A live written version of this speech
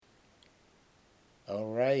All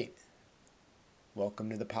right. Welcome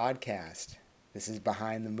to the podcast. This is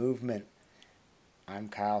Behind the Movement. I'm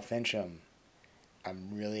Kyle Fincham. I'm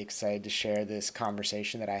really excited to share this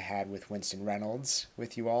conversation that I had with Winston Reynolds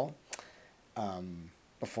with you all.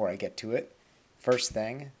 Before I get to it, first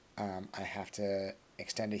thing, I have to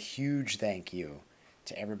extend a huge thank you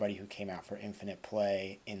to everybody who came out for Infinite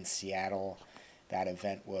Play in Seattle. That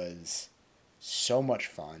event was so much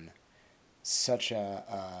fun. Such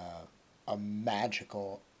a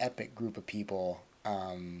magical, epic group of people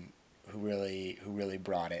who really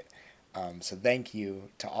brought it. So thank you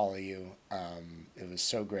to all of you. It was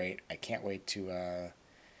so great. I can't wait to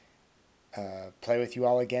play with you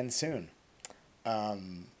all again soon.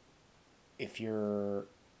 If you're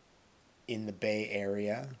in the Bay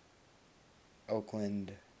Area,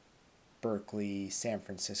 Oakland, Berkeley, San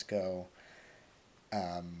Francisco,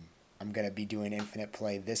 I'm going to be doing Infinite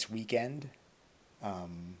Play this weekend.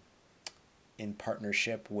 In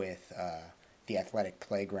partnership with the Athletic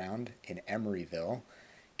Playground in Emeryville,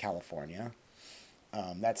 California.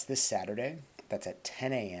 That's this Saturday. That's at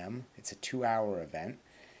 10 a.m. It's a 2-hour event.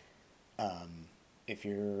 If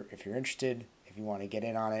you're interested, if you want to get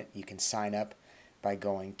in on it, you can sign up by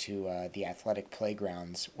going to the Athletic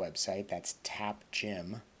Playground's website. That's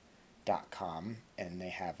tapgym.com, and they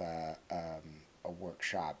have a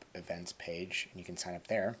workshop events page, and you can sign up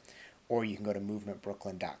there. Or you can go to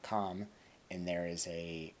movementbrooklyn.com, and there is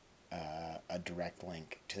a direct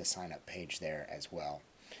link to the sign up page there as well.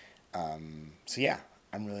 So yeah,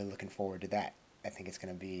 I'm really looking forward to that. I think it's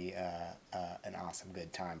going to be an awesome,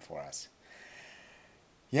 good time for us.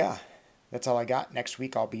 Yeah, that's all I got. Next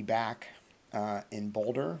week I'll be back in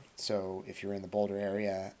Boulder. So if you're in the Boulder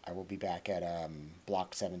area, I will be back at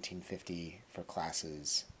Block 1750 for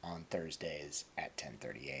classes on Thursdays at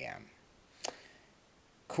 10:30 a.m.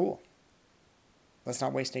 Cool. Let's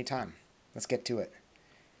not waste any time. Let's get to it.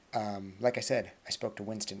 Like I said, I spoke to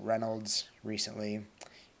Winston Reynolds recently.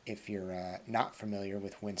 If you're not familiar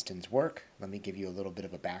with Winston's work, let me give you a little bit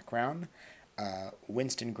of a background.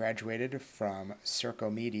 Winston graduated from Circo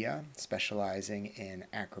Media, specializing in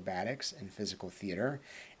acrobatics and physical theater,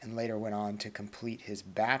 and later went on to complete his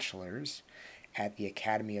bachelor's at the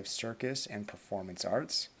Academy of Circus and Performance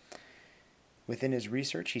Arts. Within his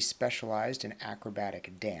research, he specialized in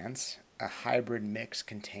acrobatic dance, a hybrid mix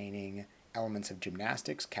containing elements of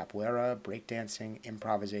gymnastics, capoeira, breakdancing,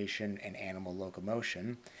 improvisation, and animal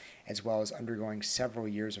locomotion, as well as undergoing several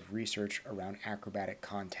years of research around acrobatic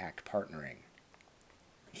contact partnering.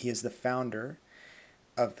 He is the founder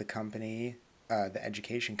of the company, the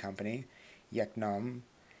education company, Yeknum,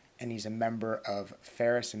 and he's a member of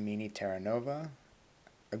Ferris Amini Terranova,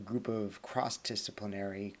 a group of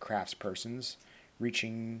cross-disciplinary craftspersons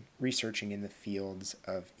researching in the fields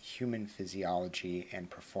of human physiology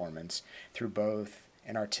and performance through both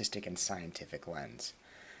an artistic and scientific lens.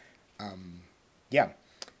 Yeah,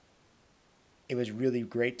 it was really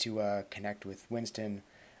great to connect with Winston,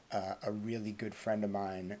 a really good friend of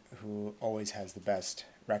mine who always has the best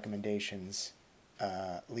recommendations.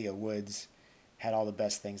 Leah Woods had all the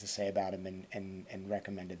best things to say about him and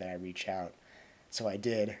recommended that I reach out. So I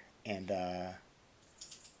did, and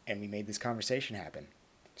we made this conversation happen.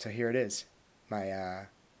 So here it is, my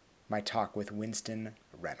talk with Winston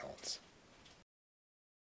Reynolds.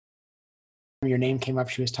 Your name came up.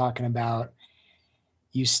 She was talking about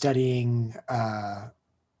you studying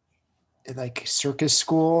like circus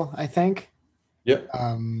school, I think. Yeah.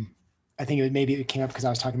 I think maybe it came up because I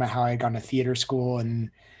was talking about how I had gone to theater school,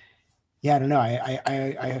 and yeah, I don't know.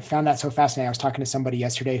 I found that so fascinating. I was talking to somebody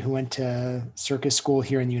yesterday who went to circus school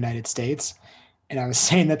here in the United States, and I was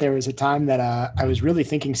saying that there was a time that I was really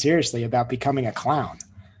thinking seriously about becoming a clown.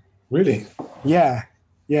 Really? Yeah,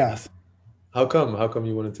 yeah. That's, how come? How come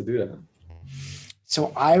you wanted to do that?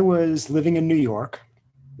 So I was living in New York,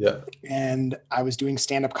 Yeah. and I was doing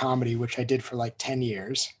stand-up comedy, which I did for like 10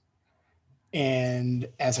 years. And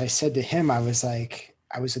as I said to him, I was like,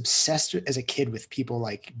 I was obsessed as a kid with people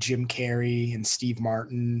like Jim Carrey and Steve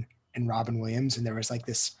Martin and Robin Williams. And there was like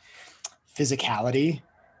this physicality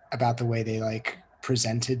about the way they like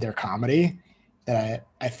presented their comedy that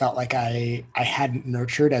I felt like I hadn't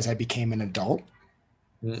nurtured as I became an adult.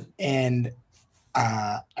 Mm. And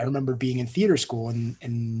I remember being in theater school,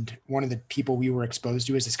 and one of the people we were exposed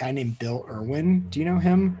to is this guy named Bill Irwin. Do you know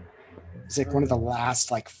him? He's like one of the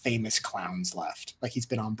last like famous clowns left. Like he's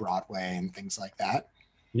been on Broadway and things like that.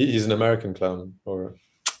 He's an American clown, or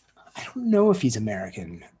I don't know if he's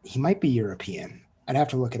American. He might be European. I'd have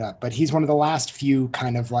to look it up, but he's one of the last few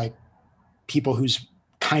kind of like people who's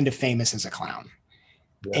kind of famous as a clown.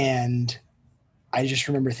 yeah. And I just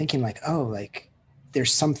remember thinking like, oh, like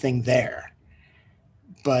there's something there.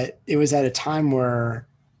 but it was at a time where,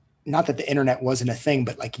 not that the internet wasn't a thing,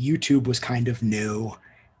 but like YouTube was kind of new,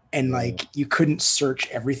 and Yeah, like you couldn't search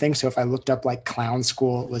everything. So if I looked up like clown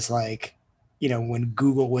school, it was like, when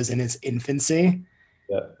Google was in its infancy.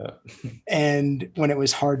 yeah, yeah. And when it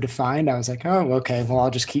was hard to find, I was like, oh, okay, well,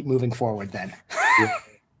 I'll just keep moving forward then. Yeah.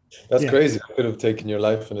 That's Yeah. crazy. I could have taken your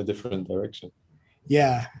life in a different direction.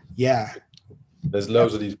 Yeah. Yeah. There's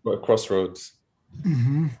loads of these crossroads.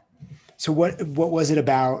 Mm-hmm. So what was it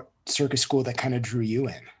about circus school that kind of drew you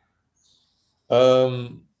in?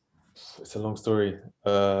 Um, it's a long story.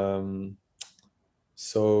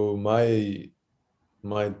 So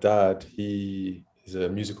my dad, he is a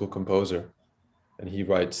musical composer and he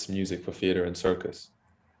writes music for theater and circus.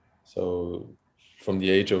 So from the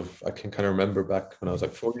age of, I can kind of remember back when I was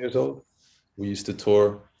like 4 years old, we used to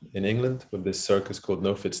tour in England with this circus called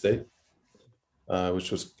No Fit State,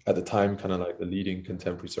 which was at the time kind of like the leading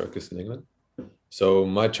contemporary circus in England. So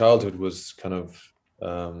my childhood was kind of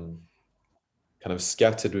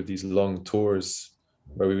scattered with these long tours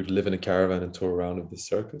where we would live in a caravan and tour around with the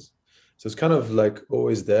circus. So it's kind of like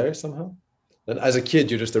always there somehow. And as a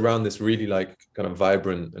kid, you're just around this really like kind of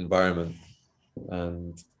vibrant environment.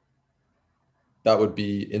 And that would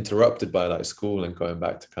be interrupted by like school and going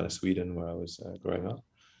back to kind of Sweden where I was growing up.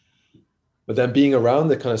 But then being around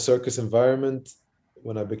the kind of circus environment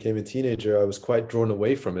when I became a teenager, I was quite drawn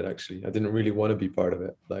away from it actually. I didn't really want to be part of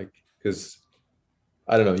it, like because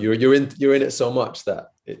I don't know, you're in it so much that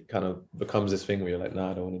it kind of becomes this thing where you're like,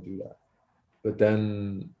 nah, I don't want to do that. But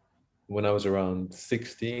then when I was around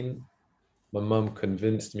 16, my mum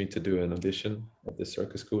convinced me to do an audition at the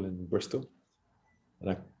circus school in Bristol.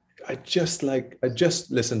 And I just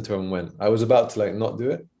listened to her and went. I was about to like not do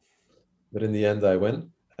it, but in the end I went.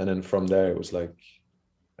 And then from there it was like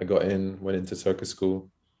I got in, went into circus school,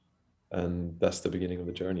 and that's the beginning of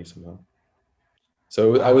the journey somehow.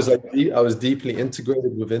 So I Wow. was like, I was deeply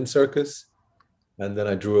integrated within circus, and then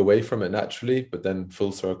I drew away from it naturally, but then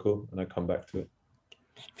full circle, and I come back to it.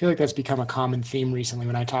 I feel like that's become a common theme recently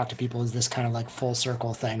when I talk to people, is this kind of like full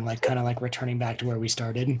circle thing, like kind of like returning back to where we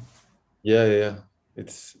started. Yeah, yeah, yeah.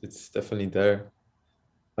 It's definitely there.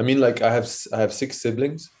 I mean, like I have six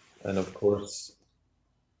siblings, and of course,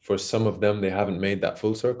 for some of them, they haven't made that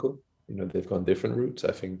full circle. They've gone different routes.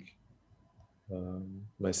 I think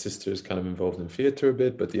my sister is kind of involved in theater a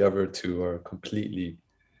bit, but the other two are completely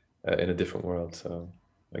in a different world. So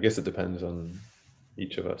I guess it depends on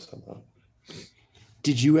each of us somehow.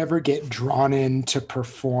 Did you ever get drawn in to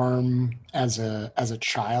perform as a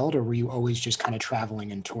child, or were you always just kind of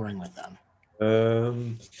traveling and touring with them?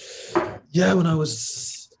 Um, yeah, when I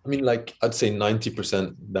was, I mean, like I'd say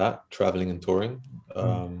 90% that traveling and touring,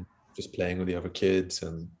 Mm. just playing with the other kids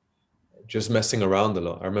and just messing around a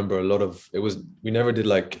lot. I remember a lot of it was, we never did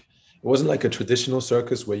like, it wasn't like a traditional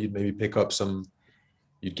circus where you'd maybe pick up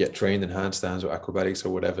you'd get trained in handstands or acrobatics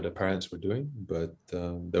or whatever the parents were doing, but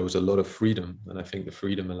there was a lot of freedom. And I think the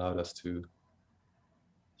freedom allowed us to,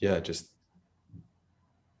 yeah, just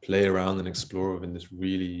play around and explore within this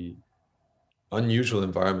really unusual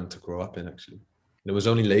environment to grow up in, actually. And it was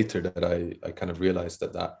only later that I kind of realized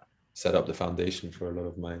that set up the foundation for a lot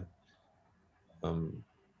of my, um,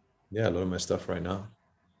 yeah, a lot of my stuff right now,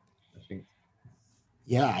 I think.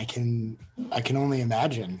 Yeah, I can only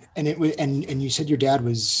imagine. And it was, and you said your dad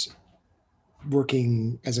was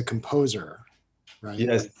working as a composer, right?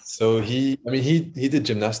 Yes. So he did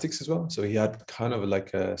gymnastics as well. So he had kind of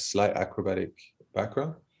like a slight acrobatic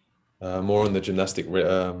background, more on the gymnastic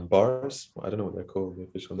bars. I don't know what they're called, the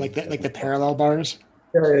official Like name. that, like the parallel bars.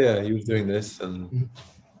 Yeah, yeah, yeah. He was doing this, and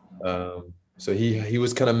Mhm. so he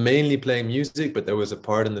was kind of mainly playing music, but there was a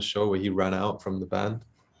part in the show where he ran out from the band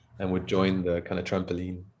and would join the kind of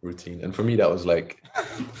trampoline routine. And for me, that was like,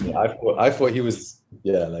 yeah, I thought he was,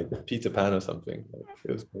 yeah, like Peter Pan or something. Like,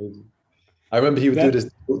 it was crazy. I remember he would do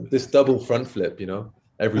That. this double front flip, every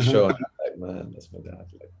Uh-huh. show. And I'm like, man, that's my dad.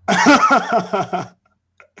 Like,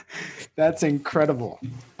 That's incredible.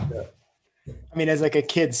 yeah, I mean, as like a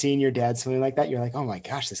kid seeing your dad something like that, you're like, oh my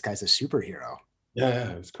gosh, this guy's a superhero. yeah,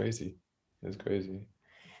 yeah, it was crazy. It was crazy.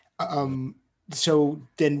 Um, so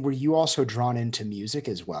then were you also drawn into music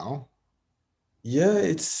as well? Yeah,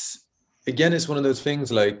 it's one of those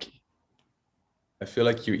things like I feel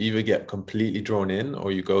like you either get completely drawn in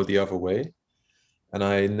or you go the other way. And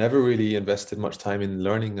I never really invested much time in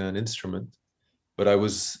learning an instrument, but I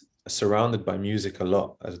was surrounded by music a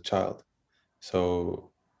lot as a child.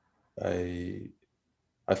 So I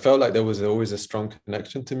I felt like there was always a strong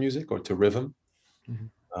connection to music or to rhythm.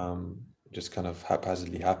 Mhm. Just kind of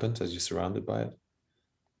haphazardly happens as you're surrounded by it.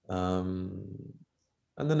 Um,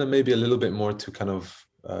 and then maybe a little bit more to kind of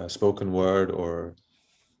spoken word or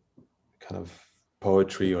kind of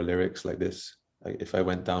poetry or lyrics like this. Like if I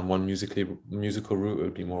went down one musical route, it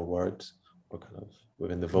would be more words or kind of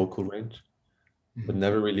within the vocal range. But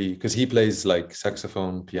never really, because he plays like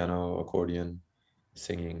saxophone, piano, accordion,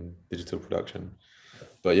 singing, digital production.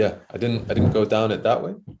 But yeah, I didn't go down it that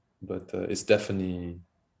way, but it's definitely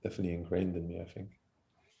ingrained in me, I think,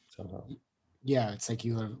 somehow. Yeah, it's like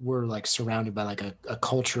were like surrounded by like a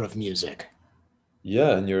culture of music.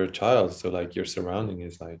 Yeah, and you're a child, so like your surrounding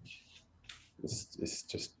is like it's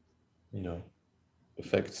just, you know,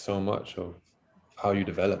 affects so much of how you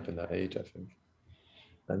develop in that age, I think.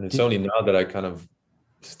 And it's Did, only now that I kind of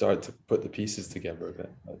start to put the pieces together a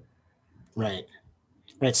bit. right.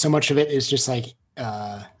 Right. So much of it is just like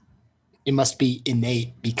it must be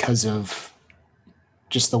innate because of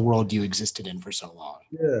just the world you existed in for so long.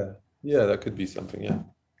 Yeah, yeah, that could be something. Yeah.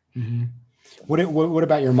 Mm-hmm. What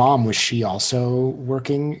about your mom? Was she also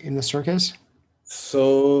working in the circus?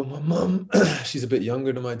 So my mom, she's a bit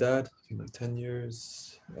younger than my dad, I think like 10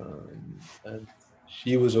 years. And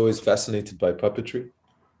she was always fascinated by puppetry.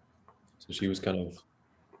 So she was kind of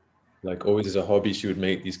like always as a hobby, she would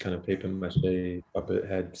make these kind of paper mache puppet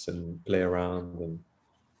heads and play around. And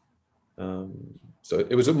um, so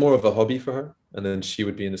it was more of a hobby for her. And then she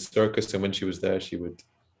would be in the circus. And when she was there, she would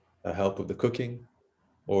help with the cooking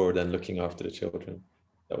or then looking after the children.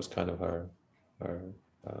 That was kind of her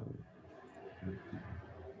um,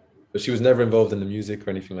 but she was never involved in the music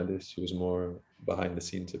or anything like this. She was more behind the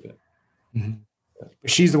scenes a bit. Mm-hmm.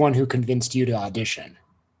 She's the one who convinced you to audition.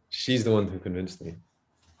 She's the one who convinced me.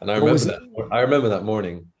 And What was it? I remember that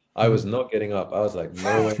morning. I was not getting up. I was like,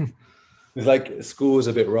 no way. It was like school was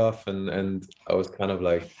a bit rough and I was kind of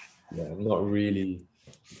like, yeah, not really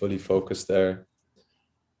fully focused there.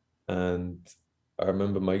 And I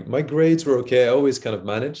remember my grades were okay. I always kind of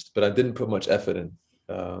managed, but I didn't put much effort in.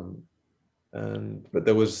 Um, but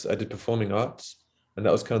I did performing arts, and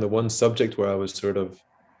that was kind of the one subject where I was sort of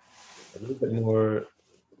a little bit more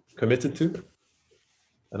committed to.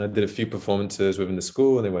 And I did a few performances within the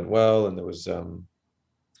school, and they went well. And there was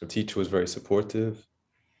the teacher was very supportive,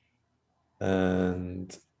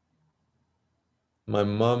 and my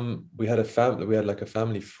mom. We had like a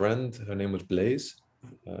family friend. Her name was Blaze.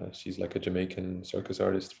 She's like a Jamaican circus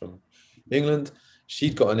artist from England.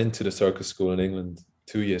 She'd gotten into the circus school in England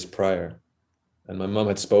 2 years prior, and my mom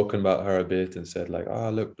had spoken about her a bit and said like, "Oh,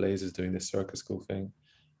 look, Blaze is doing this circus school thing,"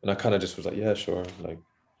 and I kind of just was like, "Yeah, sure." Like,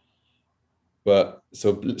 but so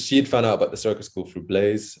she had found out about the circus school through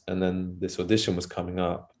Blaze, and then this audition was coming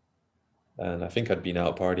up, and I think I'd been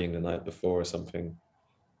out partying the night before or something.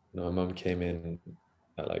 My mom came in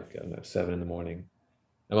at like, I don't know, 7 in the morning,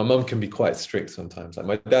 and my mom can be quite strict sometimes. Like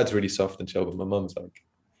my dad's really soft and chill, but my mom's like,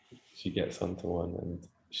 she gets onto one, and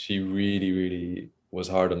she really, really was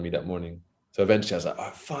hard on me that morning. So eventually I was like,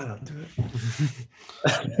 "Oh, fine, I'll do it."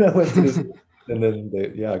 I went to this, and then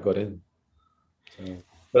I got in. So,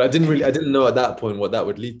 but I didn't know at that point what that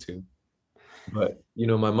would lead to. But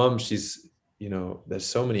my mom, there's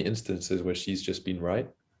so many instances where she's just been right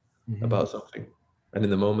Mm-hmm. about something, and in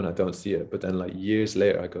the moment I don't see it, but then like years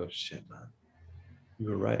later I go, "Shit, man, you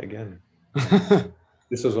were right again."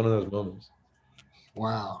 This was one of those moments.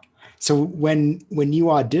 Wow. So when you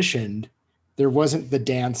auditioned, there wasn't the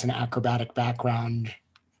dance and acrobatic background.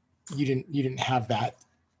 You didn't have that.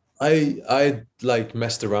 I like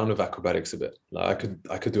messed around with acrobatics a bit. Like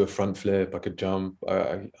I could do a front flip, I could jump.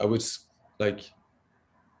 I was like,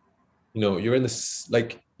 you're in this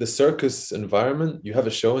like the circus environment. You have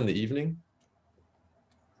a show in the evening,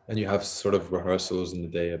 and you have sort of rehearsals in the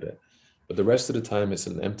day a bit, but the rest of the time it's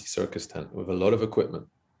an empty circus tent with a lot of equipment.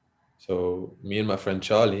 So me and my friend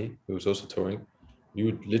Charlie, who was also touring, we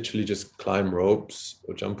would literally just climb ropes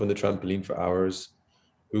or jump on the trampoline for hours.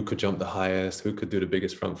 Who could jump the highest? Who could do the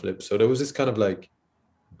biggest front flip? So there was this kind of like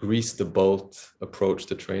grease the bolt approach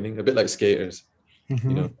to training, a bit like skaters. You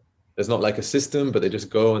Mm-hmm. know, there's not like a system, but they just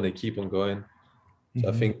go and they keep on going. So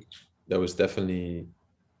I Mm-hmm. think there was definitely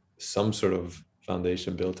some sort of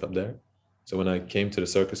foundation built up there. So when I came to the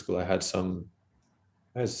circus school, I had some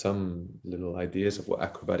little ideas of what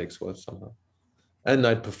acrobatics was somehow. And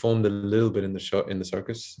I'd performed a little bit in the show in the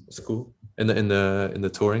circus school, in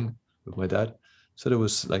the touring with my dad. So there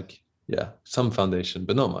was like, yeah, some foundation,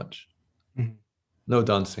 but not much. Mm-hmm. No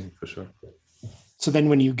dancing for sure. So then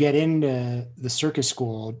when you get into the circus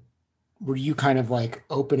school, were you kind of like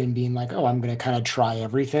open and being like, oh, I'm going to kind of try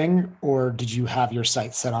everything? Or did you have your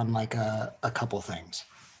sights set on like a couple things?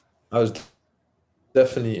 I was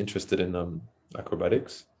definitely interested in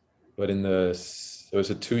acrobatics, but there was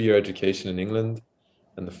a 2 year education in England,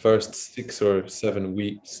 and the first 6 or 7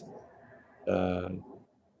 weeks, uh,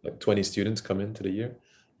 like 20 students come into the year.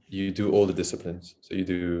 you do all the disciplines. So you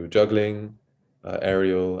do juggling,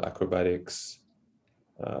 aerial, acrobatics,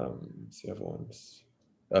 what's the other ones?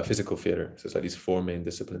 Physical theater. So it's like these four main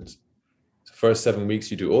disciplines. So first 7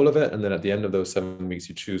 weeks you do all of it, and then at the end of those 7 weeks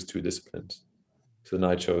you choose two disciplines. So then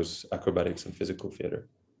I chose acrobatics and physical theater,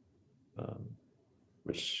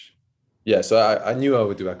 which, yeah. So I knew I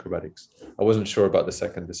would do acrobatics. I wasn't sure about the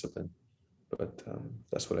second discipline, but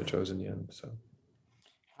that's what I chose in the end. So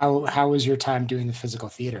How was your time doing the physical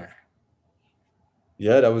theater?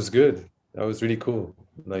 yeah, that was good. That was really cool.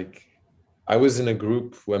 Like, I was in a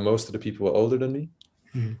group where most of the people were older than me,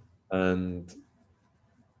 Hmm. and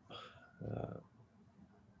uh,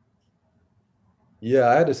 yeah,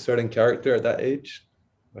 I had a certain character at that age.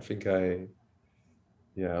 I think I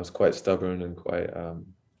was quite stubborn and quite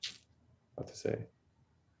how to say,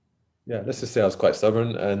 yeah, let's just say I was quite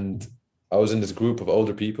stubborn, and I was in this group of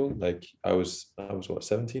older people. Like I was what,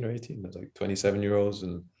 17 or 18? I was like 27-year-olds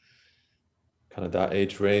and kind of that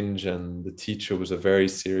age range. And the teacher was a very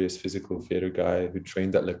serious physical theater guy who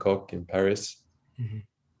trained at Lecoq in Paris. Hmm.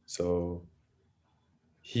 So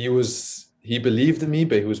he believed in me,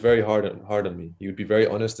 but he was very hard on me. He would be very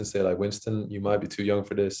honest and say, like, Winston, you might be too young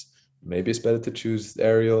for this. Maybe it's better to choose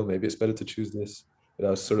aerial. Maybe it's better to choose this. But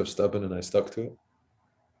I was sort of stubborn and I stuck to it.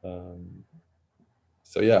 Um,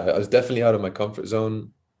 so yeah, I was definitely out of my comfort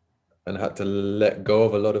zone and had to let go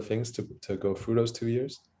of a lot of things to go through those 2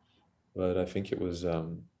 years. But I think it was a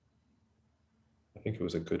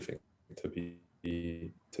good thing to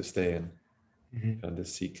to stay in, Hmm. kind of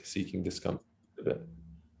seeking discomfort a bit.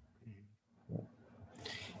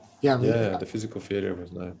 Yeah, Yeah, the physical theater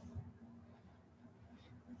was nice.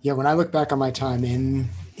 yeah. When I look back on my time in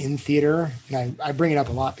theater, and I bring it up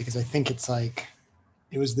a lot because I think it's like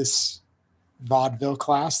it was this vaudeville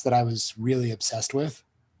class that I was really obsessed with.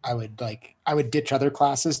 I would ditch other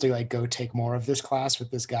classes to like go take more of this class with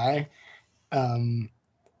this guy. Um,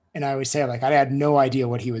 and I always say like I had no idea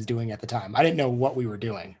what he was doing at the time. I didn't know what we were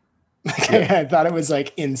doing. Like Yeah, I thought it was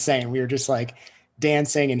like insane. We were just like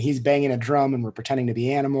dancing and he's banging a drum and we're pretending to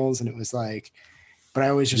be animals. And it was like, but I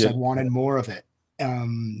always just yeah, like wanted more of it.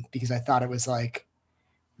 Because I thought it was like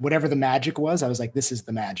whatever the magic was, I was like, this is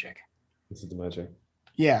the magic. this is the magic.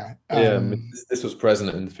 Yeah. Yeah, this was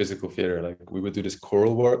present in the physical theater. Like we would do this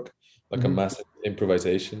choral work, like a Mhm. massive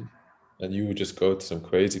improvisation, and you would just go to some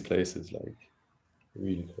crazy places, like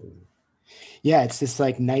really crazy. Yeah. It's this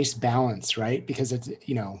like nice balance, right? Because it's,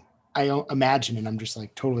 I don't imagine, and I'm just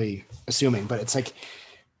like totally assuming, but it's like,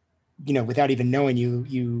 without even knowing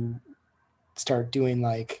you start doing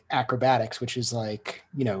like acrobatics, which is like,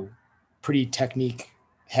 pretty technique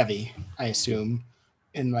heavy, I Yeah, assume,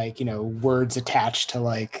 and like, words attached to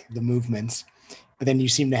like the movements. But then you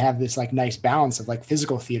seem to have this like nice balance of like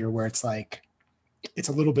physical theater where it's like, it's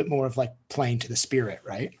a little bit more of like playing to the spirit,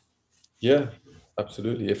 right? yeah,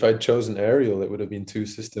 absolutely. If I'd chosen aerial, it would have been two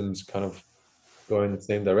systems kind of going the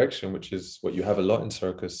same direction, which is what you have a lot in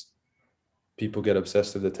circus. People get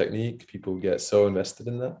obsessed with the technique. People get so invested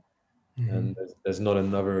in that, Mm-hmm. and there's not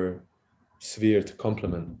another sphere to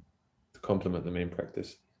complement the main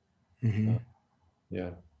practice. Mm-hmm. Uh, yeah,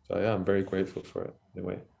 so yeah, I'm very grateful for it in a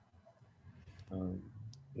way. Um,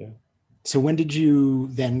 yeah. So when did you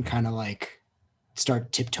then kind of like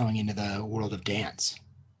start tiptoeing into the world of dance?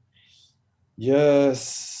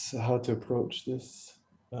 Yes, how to approach this.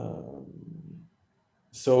 Um,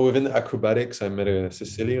 so within the acrobatics, I met a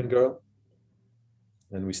Sicilian girl,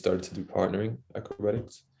 and we started to do partnering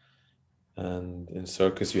acrobatics. And in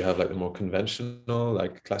circus, you have like the more conventional,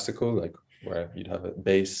 like classical, like where you'd have a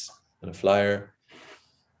base and a flyer.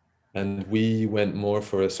 And we went more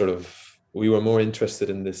for a sort of, we were more interested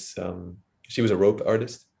in this. She was a rope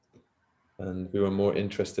artist, and we were more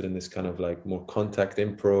interested in this kind of like more contact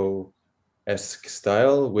impro esque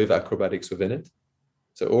style with acrobatics within it.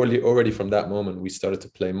 So already from that moment, we started to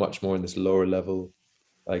play much more in this lower level,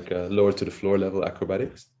 like lower to the floor level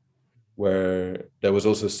acrobatics, where there was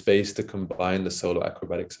also space to combine the solo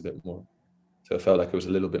acrobatics a bit more. So it felt like it was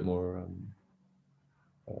a little bit more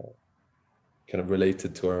uh, kind of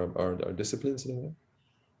related to our disciplines in a way.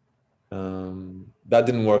 That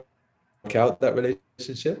didn't work out, that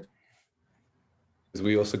relationship, because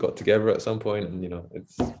we also got together at some point, and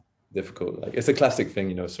it's difficult. Like it's a classic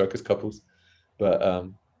thing, circus couples. But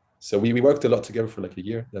so we worked a lot together for like a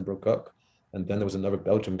year, then broke up, and then there was another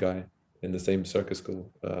Belgium guy in the same circus school.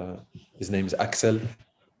 His name is Axel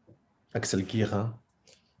Guirin,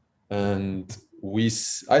 and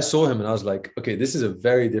I saw him and I was like, okay, this is a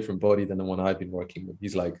very different body than the one I've been working with.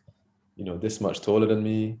 He's like, this much taller than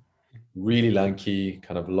me, really lanky,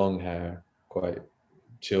 kind of long hair, quite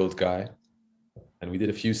chilled guy. and we did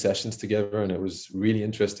a few sessions together, and it was really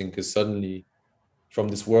interesting because suddenly from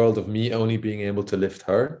this world of me only being able to lift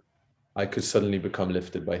her, I could suddenly become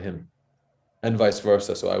lifted by him, and vice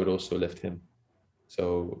versa. So I would also lift him.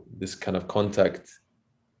 So this kind of contact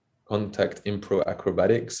impro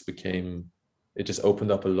acrobatics became, it just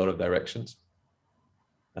opened up a lot of directions,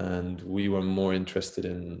 and we were more interested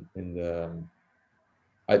in the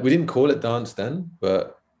we didn't call it dance then,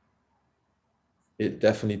 but it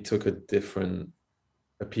definitely took a different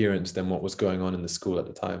appearance than what was going on in the school at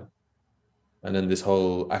the time. And then this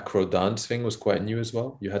whole acro dance thing was quite new as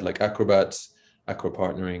well. You had like acrobats, acro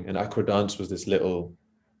partnering, and acro dance was this little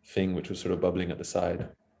thing which was sort of bubbling at the side.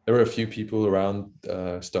 There were a few people around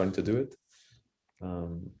starting to do it,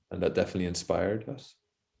 and that definitely inspired us.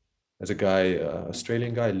 There's a guy,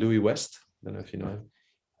 Australian guy, Louis West. I don't know if you know him.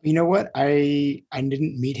 You know what? I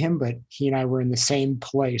didn't meet him, but he and I were in the same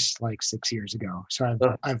place like 6 years ago. So I've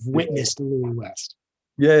Yeah. witnessed Louis West.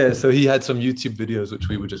 Yeah, so he had some YouTube videos which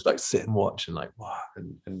we would just like sit and watch and like wow,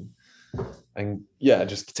 and yeah,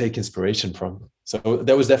 just take inspiration from. So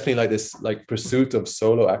there was definitely like this like pursuit of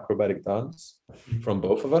solo acrobatic dance from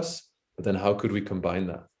both of us, but then how could we combine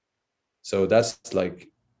that? So that's like,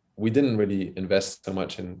 we didn't really invest so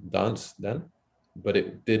much in dance then, but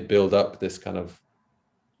it did build up this kind of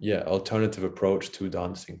alternative approach to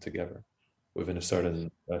dancing together within a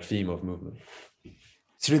certain theme of movement.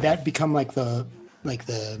 So did that become like the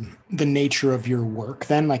nature of your work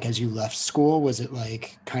then? Like as you left school, was it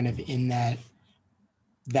like kind of in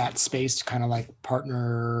that space, kind of like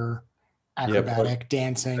partner Yeah, acrobatic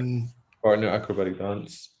dancing? partner acrobatic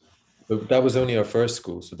dance. But that was only our first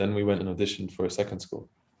school. So then we went and auditioned for a second school.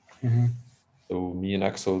 Mm-hmm. So me and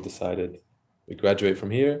Axel decided we graduate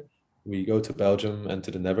from here, we go to Belgium and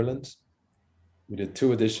to the Netherlands. We did 2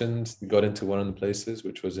 auditions. We got into one of the places,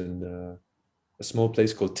 which was in a small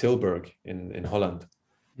place called Tilburg in Holland.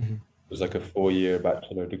 Mm-hmm. It was like a 4-year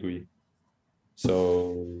bachelor degree.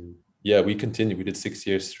 So yeah, we continued. We did 6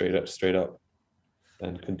 years straight up,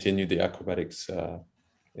 and continued the acrobatics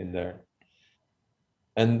in there.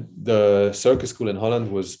 And the circus school in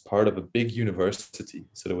Holland was part of a big university.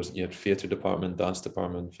 So there was, you had theater department, dance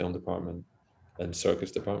department, film department, and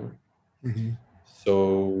circus department. Mm-hmm.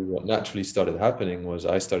 So what naturally started happening was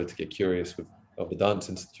I started to get curious of the dance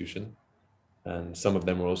institution, and some of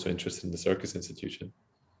them were also interested in the circus institution.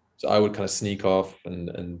 So I would kind of sneak off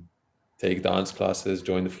and take dance classes,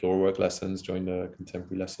 join the floor work lessons, join the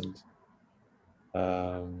contemporary lessons.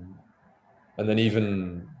 And then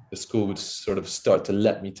even the school would sort of start to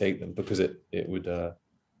let me take them because it would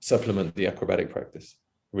supplement the acrobatic practice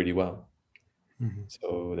really well. Mm-hmm.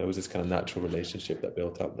 So there was this kind of natural relationship that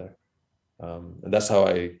built up there. And that's how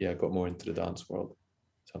I got more into the dance world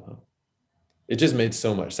somehow. It just made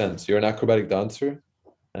so much sense. You're an acrobatic dancer,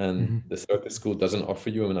 and Mm-hmm. the circus school doesn't offer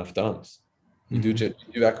you enough dance. You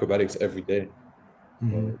Mm-hmm. do acrobatics every day.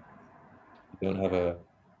 Mm-hmm. So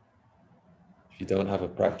if you don't have a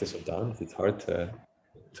practice of dance, it's hard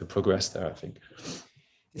to progress there, I think.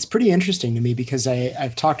 It's pretty interesting to me because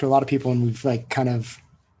I've talked to a lot of people and we've like kind of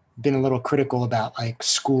been a little critical about like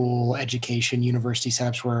school education, university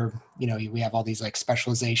setups where, you know, we have all these like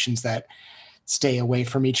specializations that stay away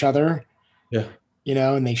from each other, Yeah. you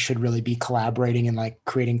know, and they should really be collaborating and like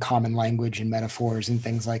creating common language and metaphors and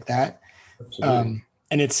things like that. Absolutely.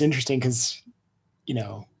 And it's interesting because, you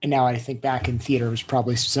know, and now I think back in theater was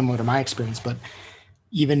probably similar to my experience, but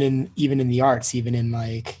even in the arts, even in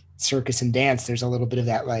like circus and dance, there's a little bit of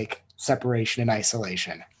that like separation and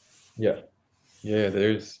isolation. Yeah. Yeah,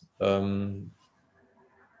 there's I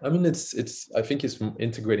mean it's I think it's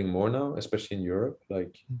integrating more now, especially in Europe,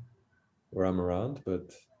 like where I'm around.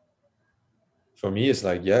 But for me, it's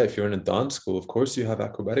like, yeah, if you're in a dance school, of course you have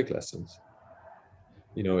acrobatic lessons.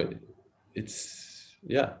 You know, it's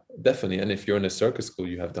yeah, definitely. And if you're in a circus school,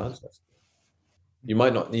 you have dance lessons. You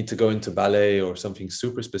might not need to go into ballet or something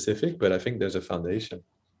super specific, but I think there's a foundation.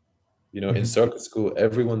 You know, in Mm-hmm. circus school,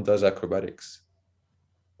 everyone does acrobatics.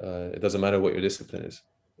 It doesn't matter what your discipline is.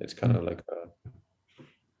 It's kind of like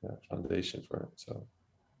a foundation for it. So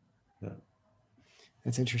yeah.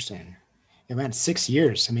 That's interesting. Yeah, man, 6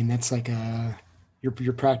 years. I mean, that's like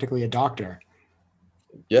you're practically a doctor.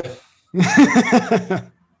 Yeah, you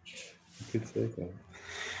could say so.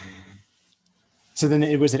 So then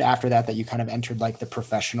it was it after that that you kind of entered like the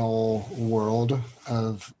professional world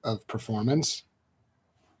of performance.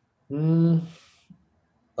 Mm,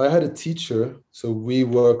 I had a teacher, so we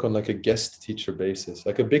work on like a guest teacher basis.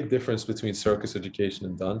 Like a big difference between circus education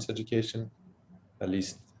and dance education, at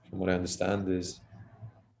least from what I understand, is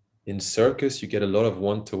in circus you get a lot of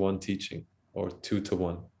one-to-one teaching or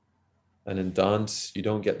 2-to-1. And in dance, you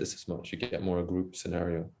don't get this as much. You get more a group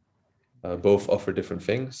scenario. Both offer different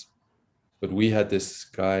things. But we had this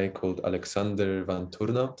guy called Alexander van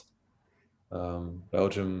Turnhout,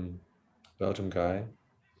 Belgium guy,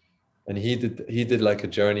 and he did like a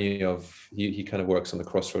journey of he kind of works on the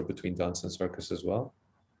crossroad between dance and circus as well.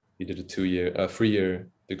 He did a 3-year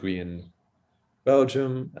degree in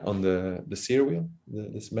Belgium on the Sear wheel,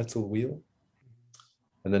 this metal wheel,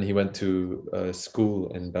 and then he went to a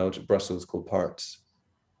school in Belgium, Brussels called Parts,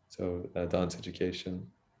 so dance education.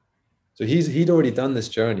 So he'd already done this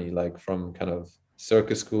journey, like from kind of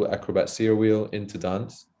circus school, acrobat Sear wheel into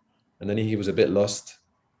dance, and then he was a bit lost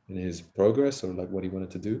in his progress or like what he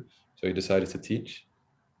wanted to do, so he decided to teach.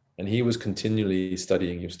 And he was continually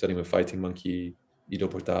studying. He was studying with Fighting Monkey, Ido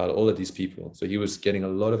Portal, all of these people. So he was getting a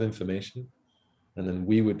lot of information, and then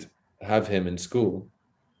we would have him in school,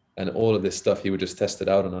 and all of this stuff he would just test it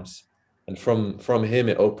out on us. And from him,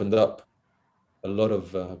 it opened up a lot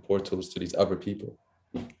of portals to these other people.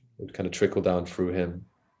 It would kind of trickle down through him,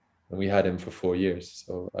 and we had him for 4 years.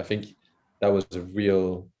 So I think that was a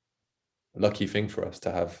real lucky thing for us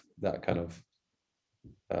to have that kind of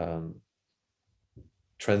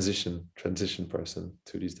transition person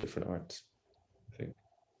to these different arts, I think.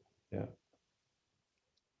 Yeah.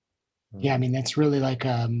 Yeah, I mean, that's really like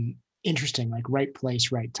interesting, like right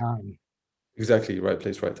place, right time. Exactly, right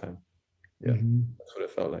place, right time. Yeah, that's what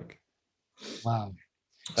it felt like. Wow.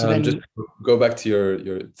 So then, just go back to your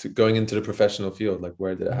to going into the professional field. Like,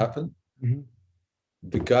 where did it happen?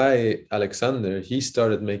 The guy Alexander, he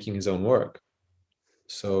started making his own work.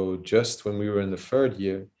 So just when we were in the 3rd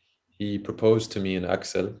year, he proposed to me and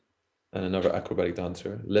Axel and another acrobatic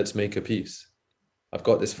dancer, let's make a piece. I've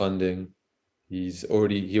got this funding. He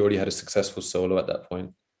already had a successful solo at that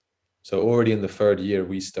point. So already in the 3rd year,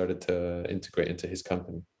 we started to integrate into his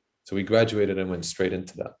company. So we graduated and went straight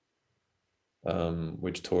into that,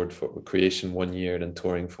 which toured for creation 1 year, then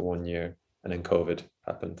touring for 1 year, and then COVID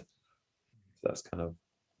happened. So that's kind of,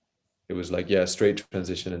 it was like, yeah, straight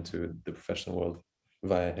transition into the professional world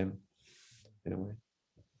via him in a way.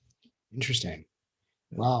 Interesting.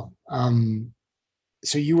 Wow.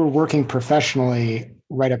 So you were working professionally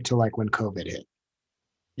right up to like when COVID hit.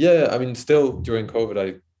 Yeah, I mean, still during COVID,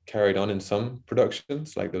 I carried on in some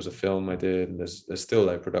productions. Like there was a film I did, and there's still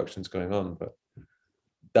like productions going on, but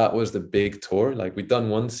that was the big tour. Like we'd done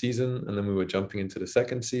 1 season, and then we were jumping into the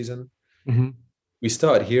 2nd season. We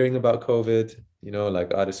started hearing about COVID, like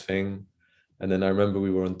this thing. And then I remember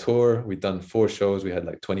we were on tour. We'd done 4 shows. We had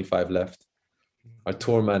like 25 left. Our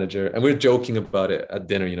tour manager, and we were joking about it at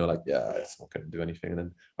dinner, like, yeah, it's not going to do anything. And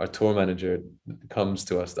then our tour manager comes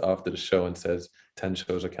to us after the show and says, 10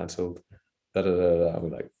 shows are canceled. Da, da, da, da. And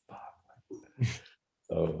we're like, fuck.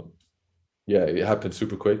 So yeah, it happened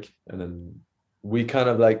super quick. And then we kind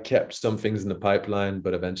of like kept some things in the pipeline,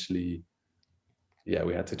 but eventually, yeah,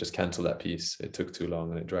 we had to just cancel that piece. It took too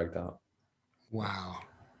long and it dragged out. Wow.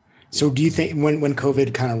 So do you think when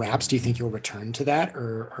COVID kind of wraps, do you think you'll return to that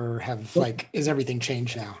or have like, is everything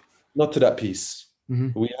changed now? Not to that piece.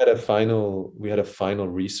 We had a final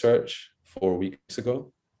research 4 weeks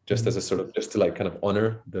ago, just as a sort of, just to like kind of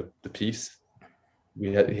honor the piece.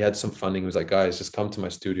 He had some funding. He was like, guys, just come to my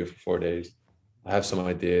studio for 4 days. I have some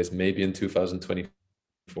ideas. Maybe in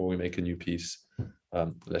 2024 we make a new piece.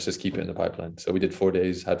 Let's just keep it in the pipeline. So we did 4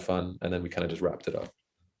 days, had fun, and then we kind of just wrapped it up.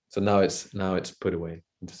 So now it's put away.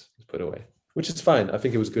 It's put away, which is fine. I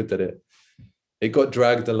think it was good that it got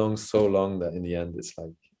dragged along so long that in the end it's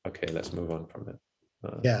like, okay, let's move on from it.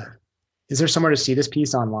 Yeah. Is there somewhere to see this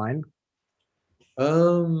piece online?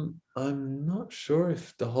 I'm not sure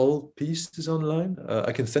if the whole piece is online.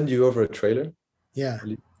 I can send you over a trailer. Yeah.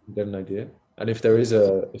 You get an idea. And if there is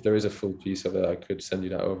a full piece of it, I could send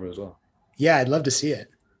you that over as well. Yeah, I'd love to see it.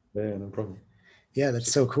 Yeah, no problem. Yeah,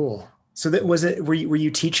 that's so cool. So that was it. Were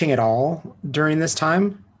you teaching at all during this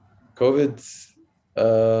time? COVID,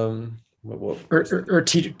 or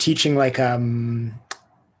teaching like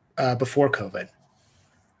before COVID?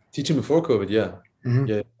 Teaching before COVID, yeah.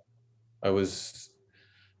 Yeah. I was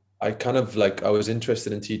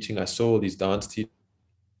interested in teaching. I saw these dance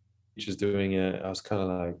teachers doing it. I was kind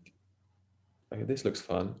of like, this looks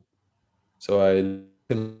fun. So I looked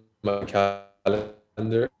in my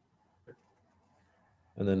calendar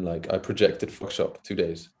and then like I projected workshop 2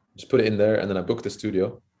 days. Just put it in there and then I booked the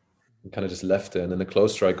studio and kind of just left it. And then the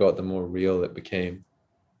closer I got, the more real it became.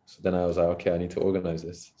 So then I was like, okay, I need to organize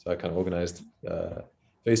this. So I kind of organized a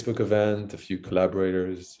Facebook event, a few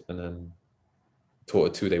collaborators, and then taught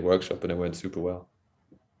a 2-day workshop, and it went super well.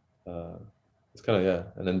 It's kind of, yeah.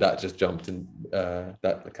 And then that just jumped in,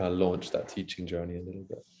 that kind of launched that teaching journey a little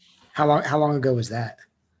bit. How long ago was that?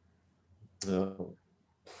 No,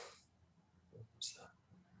 what's that?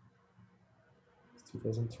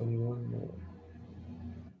 2021. No.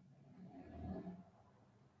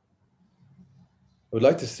 I would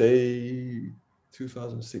like to say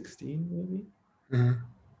 2016, maybe. Mhm.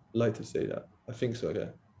 I'd like to say that. I think so.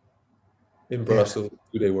 Yeah, in Yeah. Brussels,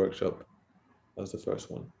 2-day workshop. That was the first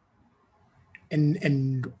one.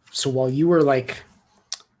 And so while you were like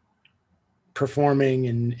performing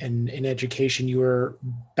and in education, you were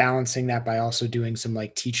balancing that by also doing some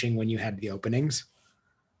like teaching when you had the openings.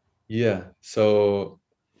 Yeah. So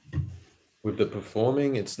with the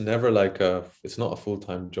performing, it's never like it's not a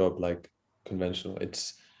full-time job like conventional.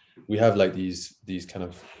 We have like these kind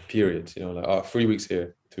of periods, like 3 weeks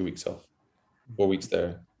here, 2 weeks off, 4 weeks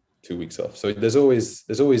there, 2 weeks off. So there's always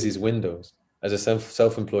these windows. As a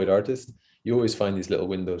self-employed artist, you always find these little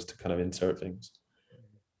windows to kind of insert things.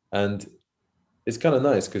 And it's kind of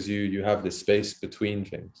nice because you have this space between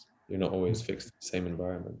things. You're not always fixed in the same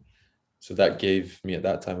environment. So that gave me at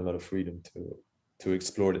that time a lot of freedom to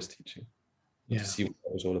explore this teaching and to Yeah. see what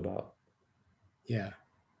it was all about. Yeah.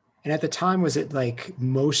 And at the time, was it like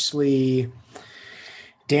mostly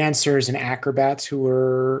dancers and acrobats who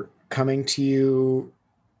were coming to you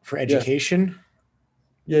for Yeah, education?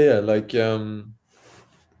 yeah. Like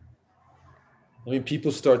I mean,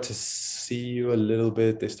 people start to see you a little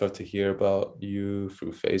bit. They start to hear about you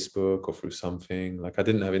through Facebook or through something. Like I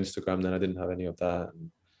didn't have Instagram then. I didn't have any of that.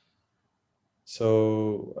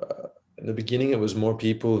 So in the beginning, it was more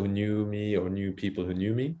people who knew me or knew people who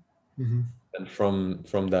knew me. Mm-hmm. And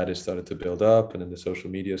from that, it started to build up, and then the social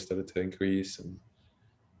media started to increase. And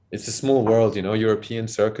it's a small world, European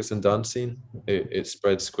circus and dance scene. It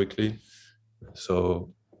spreads quickly.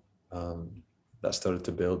 So um, that started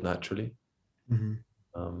to build naturally. Mm-hmm.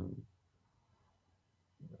 Um,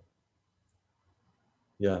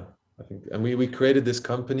 yeah, I think, and we created this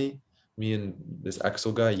company, me and this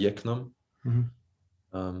Axel guy, Yeknam,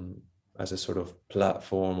 Mm-hmm. um, as a sort of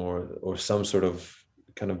platform or some sort of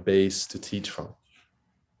kind of base to teach from.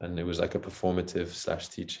 And it was like a performative slash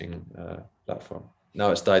teaching platform. Now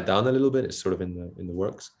it's died down a little bit. It's sort of in the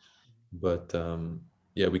works, but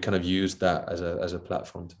yeah, we kind of used that as a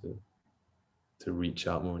platform to reach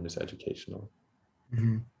out more in this educational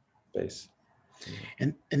Mm-hmm. space.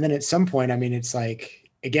 And then at some point, I mean, it's like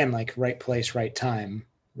again, like right place, right time,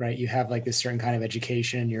 right? You have like this certain kind of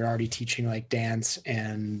education. You're already teaching like dance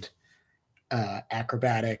and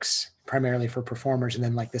acrobatics, primarily for performers, and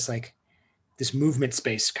then like this movement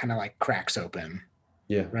space kind of like cracks open,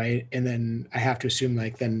 Yeah, right? And then I have to assume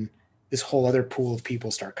like then this whole other pool of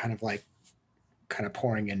people start kind of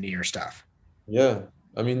pouring into your stuff. yeah.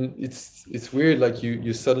 I mean, it's weird. Like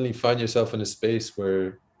you suddenly find yourself in a space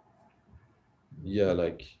where, yeah,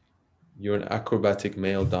 like you're an acrobatic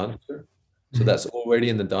male dancer. So Mm-hmm. that's already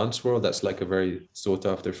in the dance world. That's like a very sought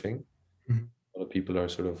after thing. Mm-hmm. A lot of people are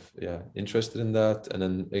sort of interested in that, and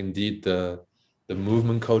then indeed the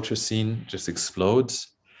movement culture scene just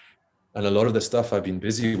explodes. And a lot of the stuff I've been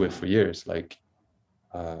busy with for years, like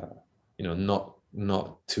uh,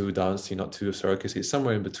 not too dancey, not too circusy,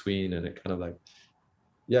 somewhere in between, and it kind of like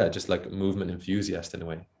just like a movement enthusiast in a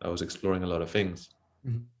way. I was exploring a lot of things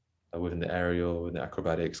Mm-hmm. within the aerial, within the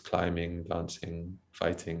acrobatics, climbing, dancing,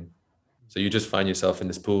 fighting. So you just find yourself in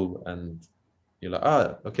this pool, and you're like,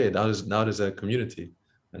 okay, now there's a community,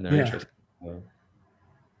 and they're Yeah. interested. So,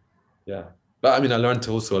 yeah, but I mean, I learned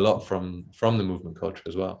also a lot from the movement culture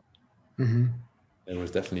as well. Mm-hmm. There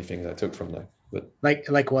was definitely things I took from there, but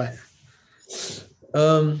Like what?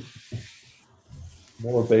 um,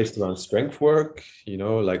 more based around strength work.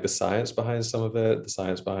 Like the science behind some of it, the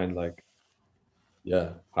science behind like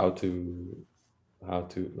how to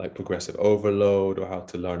like progressive overload, or how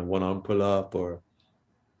to learn one arm pull up, or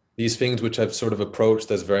these things which I've sort of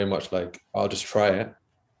approached as very much like I'll just try it,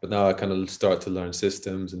 but now I kind of start to learn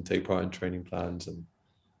systems and take part in training plans and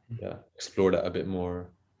explore that a bit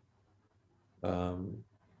more. Um,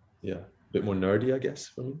 a bit more nerdy, I guess,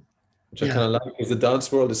 for me, which I Yeah. kind of like because the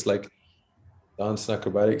dance world is like dance and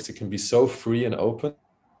acrobatics. It can be so free and open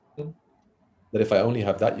that if I only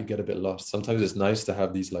have that, you get a bit lost. Sometimes it's nice to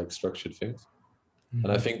have these like structured things. And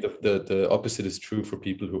I Mm-hmm. think the opposite is true for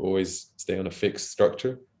people who always stay on a fixed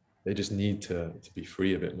structure. They just need to be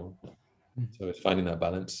free a bit more. So it's finding that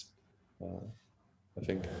balance, uh, I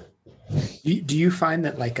think. Do you find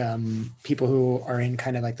that like people who are in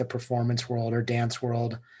kind of like the performance world or dance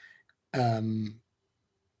world um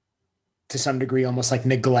to some degree almost like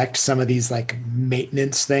neglect some of these like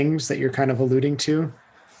maintenance things that you're kind of alluding to?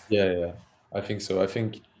 Yeah, I think so.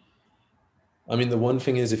 I mean, the one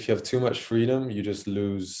thing is if you have too much freedom, you just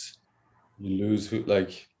lose, you lose who,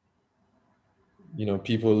 like,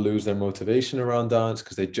 people lose their motivation around dance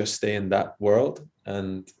because they just stay in that world,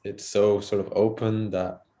 and it's so sort of open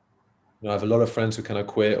that I have a lot of friends who kind of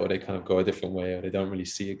quit, or they kind of go a different way, or they don't really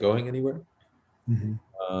see it going anywhere. Mm-hmm.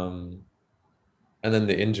 um and then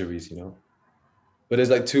the injuries, but there's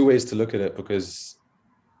like two ways to look at it, because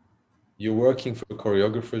you're working for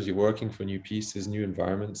choreographers, you're working for new pieces, new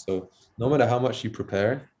environments, so no matter how much you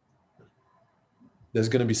prepare, there's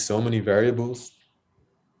going to be so many variables.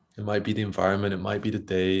 It might be the environment, it might be the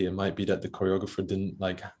day, it might be that the choreographer didn't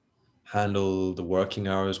like handle the working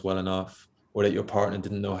hours well enough, or that your partner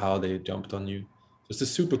didn't know how they jumped on you. So it's a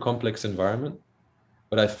super complex environment.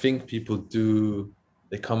 But I think people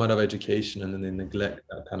they come out of education and then they neglect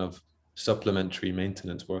that kind of supplementary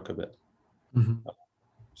maintenance work a bit. Mm-hmm.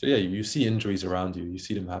 So yeah, you see injuries around you, you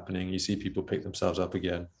see them happening, you see people pick themselves up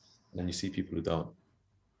again, and then you see people who don't.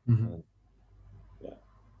 Mm-hmm. And yeah,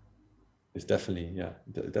 it's definitely,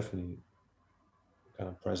 definitely kind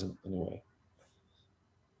of present in a way.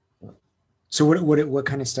 So what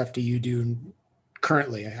kind of stuff do you do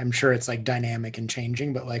currently? I'm sure it's like dynamic and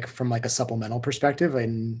changing, but like from like a supplemental perspective,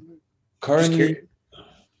 and just Currently, curious.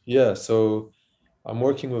 yeah, so I'm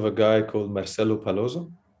working with a guy called Marcelo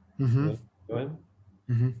Palozo. Mm-hmm. You know him?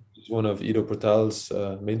 Mm-hmm. He's one of Ido Portal's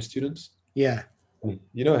main students. Yeah.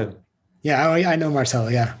 You know him? Yeah. I know Marcelo.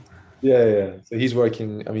 Yeah. Yeah, yeah. So he's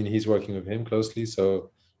working with him closely.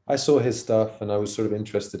 So I saw his stuff and I was sort of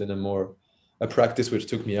interested in a practice which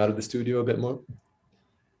took me out of the studio a bit more.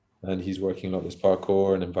 And he's working a lot this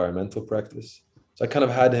parkour and environmental practice. So I kind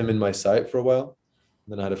of had him in my sight for a while.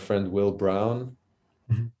 And then I had a friend, Will Brown.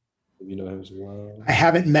 Mhm. You know him as well. I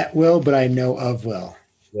haven't met Will, but I know of Will.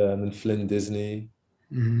 Yeah, and then Flynn Disney.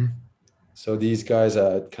 Mm-hmm. So these guys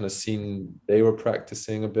I had kind of seen, they were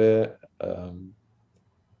practicing a bit.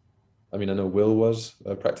 I mean, I know Will was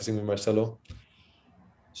practicing with Marcelo.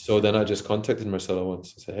 So then I just contacted Marcelo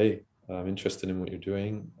once and said, "Hey, I'm interested in what you're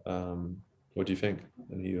doing. What do you think?"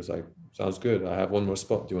 And he was like, "Sounds good. I have one more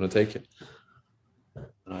spot. Do you want to take it?"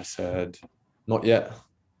 And I said, "Not yet.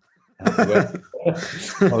 I have to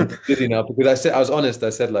wait." I was busy now, because I was honest. I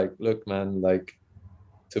said, like, look, man, like,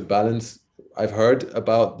 to balance, I've heard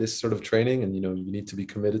about this sort of training, and you need to be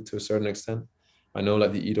committed to a certain extent. I know,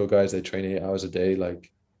 like, the Ido guys, they train 8 hours a day,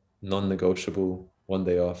 like non-negotiable, one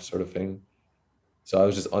day off sort of thing. So I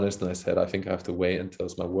was just honest and I said, I think I have to wait until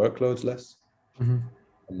my workload's less. Mm-hmm.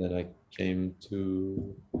 And then I came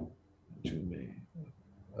to June,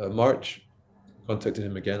 March, contacted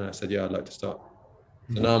him again. And I said, yeah, I'd like to start.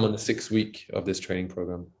 So now I'm on the 6th week of this training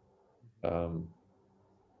program. Um,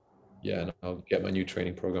 yeah, and I'll get my new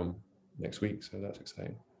training program next week. So that's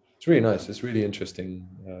exciting. It's really nice. It's really interesting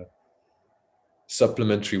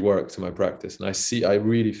supplementary work to my practice. And I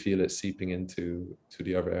really feel it seeping into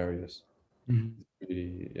the other areas. Mm-hmm.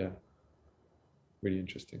 Really, yeah, really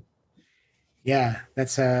interesting. Yeah,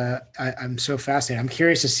 that's I'm so fascinated. I'm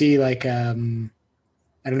curious to see like I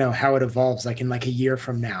don't know how it evolves like in like a year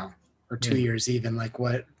from now or 2 years even like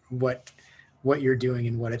what you're doing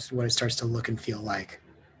and what it starts to look and feel like.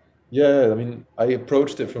 Yeah, I mean, I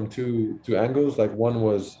approached it from two angles. Like, one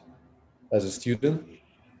was as a student,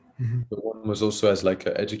 Mm-hmm. but one was also as like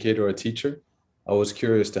an educator or a teacher. I was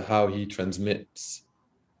curious to how he transmits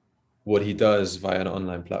what he does via an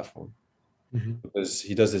online platform, Mm-hmm. because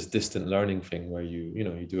he does this distant learning thing where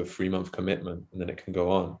you do a 3-month commitment and then it can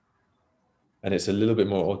go on, and it's a little bit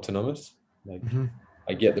more autonomous. Like, Mm-hmm.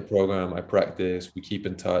 I get the program, I practice, we keep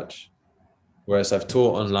in touch. Whereas I've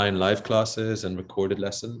taught online live classes and recorded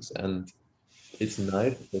lessons, and it's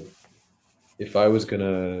nice, but if I was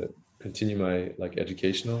gonna continue my like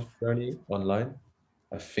educational journey online,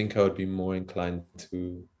 I think I would be more inclined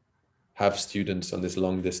to have students on this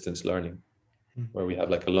long distance learning, where we have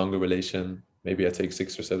like a longer relation. Maybe I take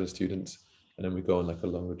 6 or 7 students, and then we go on like a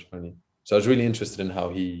longer journey. So I was really interested in how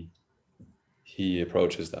he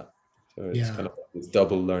approaches that. So it's Yeah. kind of this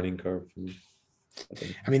double learning curve for me, I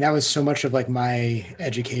think. I mean, that was so much of like my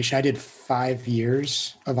education. I did 5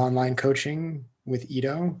 years of online coaching with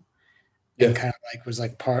Ido and Yeah, kind of like was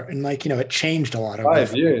like part and like, it changed a lot over the five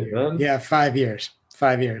 5 years. years, man. Yeah, 5 years.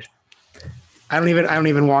 5 years. I don't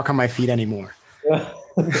even walk on my feet anymore.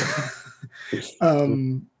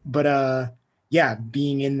 But yeah,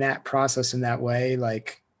 being in that process in that way,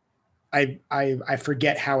 like I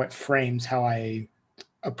forget how it frames how I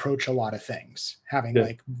approach a lot of things. Having Yeah,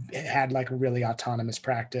 like had like a really autonomous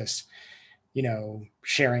practice,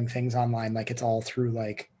 sharing things online, like it's all through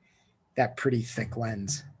like that pretty thick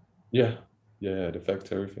lens. yeah, yeah. It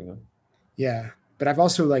affects everything. Huh? Yeah. But I've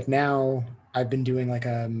also like now I've been doing like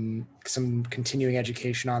some continuing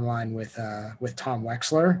education online with Tom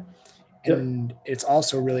Wexler. Yep. And it's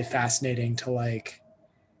also really fascinating to like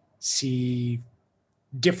see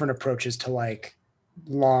different approaches to like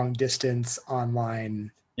long distance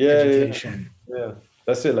online Yeah, yeah, education. yeah.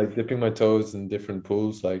 That's it. Like dipping my toes in different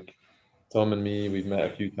pools. Like Tom and me, we've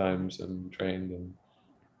met a few times and trained, and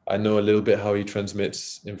I know a little bit how he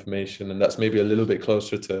transmits information, and that's maybe a little bit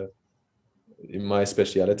closer to in my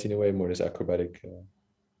speciality in a way, more this acrobatic,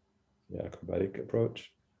 yeah, acrobatic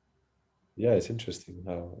approach. Yeah, it's interesting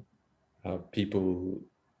how people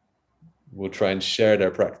will try and share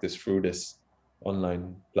their practice through this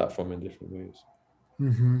online platform in different ways.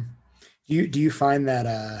 Mm-hmm. Do you find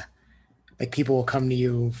that like people will come to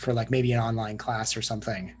you for like maybe an online class or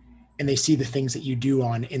something, and they see the things that you do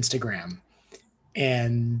on Instagram,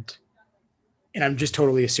 and I'm just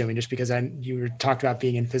totally assuming just because you were talked about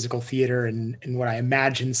being in physical theater and what I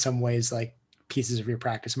imagine some ways like pieces of your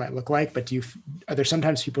practice might look like, but are there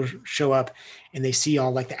sometimes people show up and they see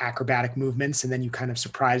all like the acrobatic movements and then you kind of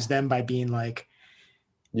surprise them by being like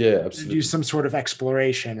Yeah, do absolutely. some sort of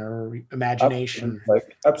exploration or Absolutely. imagination?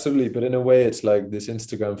 Like absolutely. But in a way, it's like this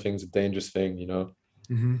Instagram thing's a dangerous thing, you know?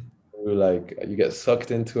 Mm-hmm. Like you get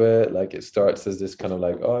sucked into it. Like it starts as this kind of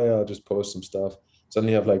like, oh yeah, I'll just post some stuff.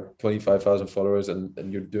 Suddenly you have like 25,000 followers and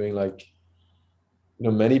you're doing like,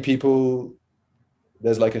 many people,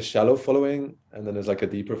 there's like a shallow following and then there's like a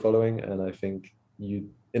deeper following. And I think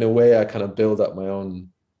in a way, I kind of build up my own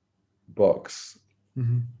box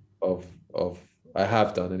Mm-hmm. of, of, I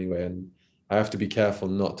have done anyway. And I have to be careful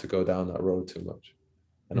not to go down that road too much.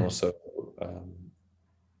 And also, um,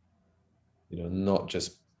 not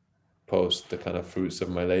just post the kind of fruits of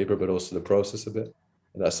my labor, but also the process of it.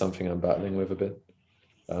 And that's something I'm battling with a bit.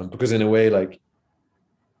 Because in a way, like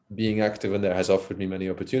being active in there has offered me many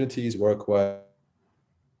opportunities, work-wise,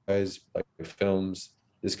 like films,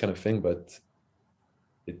 this kind of thing. But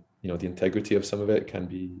the integrity of some of it can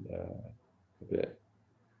be a bit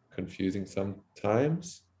confusing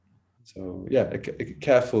sometimes. So yeah, a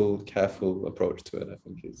careful approach to it, I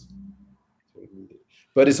think is.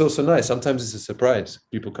 But it's also nice. Sometimes it's a surprise.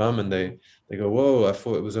 People come and they go, "Whoa! I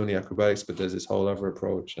thought it was only acrobatics, but there's this whole other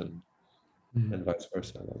approach," Mm-hmm. and vice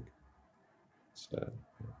versa. Like it's a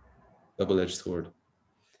double-edged sword.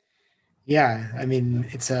 Yeah, I mean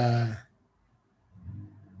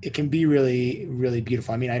it can be really really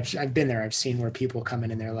beautiful. I mean I've been there. I've seen where people come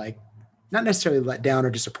in and they're like not necessarily let down or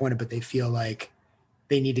disappointed, but they feel like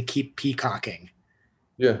they need to keep peacocking,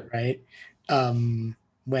 Yeah, right?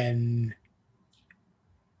 When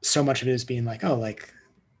so much of it is being like, oh, like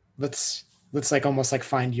let's like almost like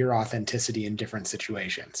find your authenticity in different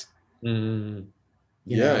situations, mm,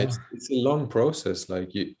 you yeah. know? It's a long process. Like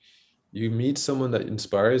you meet someone that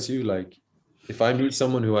inspires you. Like if I meet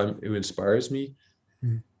someone who inspires me,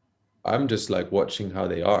 Mm-hmm. I'm just like watching how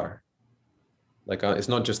they are. Like it's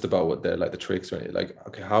not just about what they're like the tricks or anything. Like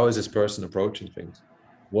okay, how is this person approaching things?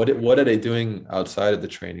 What are they doing outside of the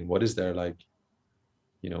training? What is their like?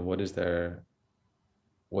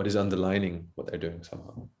 What is underlining what they're doing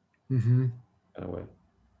somehow Mm-hmm. in a way.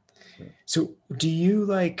 Yeah. So do you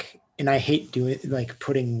like, and I hate doing like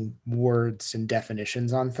putting words and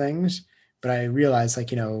definitions on things, but I realize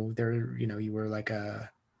like, you were like a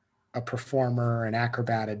performer, an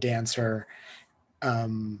acrobat, a dancer.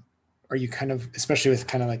 Um, are you kind of, especially with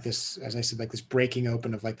kind of like this, as I said, like this breaking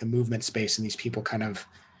open of like the movement space and these people kind of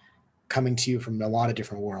coming to you from a lot of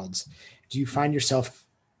different worlds. Do you find yourself,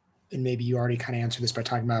 and maybe you already kind of answered this by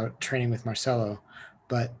talking about training with Marcelo,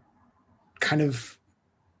 but kind of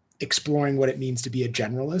exploring what it means to be a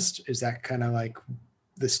generalist? Is that kind of like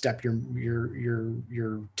the step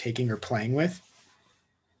you're taking or playing with?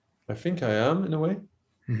 I think I am in a way.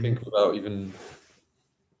 I Mm-hmm. think without even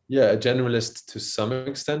yeah, a generalist to some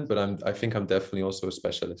extent, but I think I'm definitely also a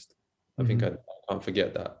specialist. I think Mm-hmm. I can't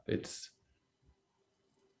forget that.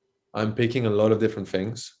 I'm picking a lot of different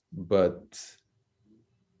things,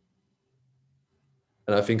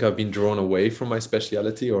 and I think I've been drawn away from my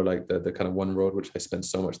speciality or like the kind of one road which I spent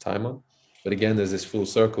so much time on. But again, there's this full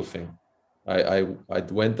circle thing. I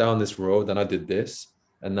went down this road and I did this,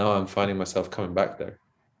 and now I'm finding myself coming back there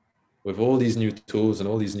with all these new tools and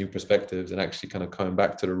all these new perspectives, and actually kind of coming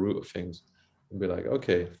back to the root of things and be like,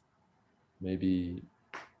 okay, maybe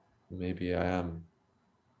I am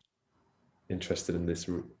interested in this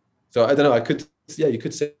route. So I don't know. Yeah, you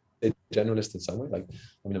could say generalist in some way. Like,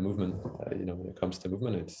 I mean, a movement. When it comes to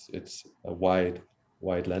movement, it's a wide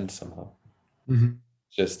lens somehow. Mm-hmm.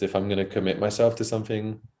 Just if I'm going to commit myself to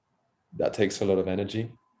something, that takes a lot of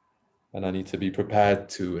energy, and I need to be prepared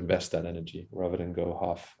to invest that energy rather than go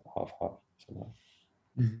half somehow.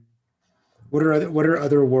 Mm-hmm. What are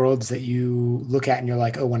other worlds that you look at and you're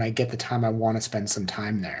like, oh, when I get the time, I want to spend some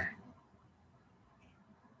time there?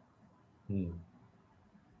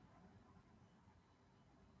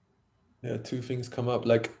 Yeah, two things come up,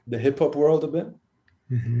 like the hip hop world a bit,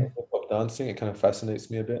 Hmm. like hip hop dancing. It kind of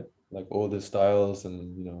fascinates me a bit, like all the styles,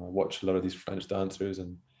 and I watch a lot of these French dancers,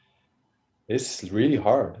 and it's really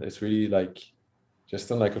hard. It's really like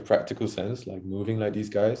just in like a practical sense, like moving like these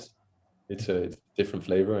guys. It's a different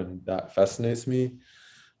flavor, and that fascinates me.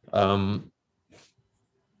 Um,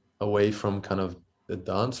 Away from kind of the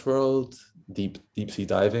dance world, deep sea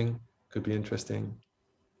diving could be interesting.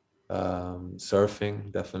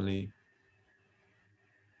 Surfing definitely.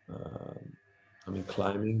 Um, I mean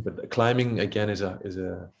climbing, but climbing again is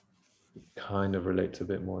a kind of relates a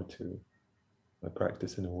bit more to my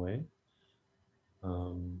practice in a way.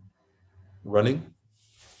 Um, Running,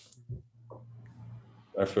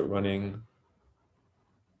 barefoot running,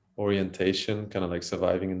 orientation, kind of like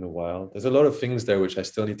surviving in the wild. There's a lot of things there which I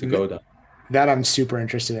still need to go down. That I'm super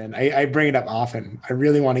interested in. I bring it up often. I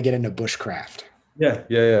really want to get into bushcraft. Yeah.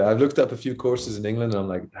 I've looked up a few courses in England, and I'm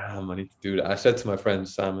like, damn, I need to do that. I said to my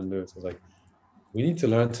friends Sam and Lewis, I was like, we need to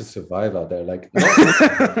learn to survive out there. Like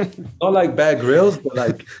not like Bear Grylls, but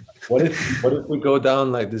like what if we go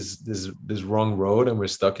down like this wrong road and we're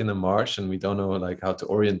stuck in the marsh and we don't know like how to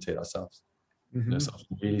orientate ourselves. Hmm.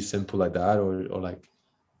 Something really simple like that, or like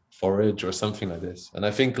forage or something like this. And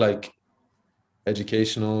I think like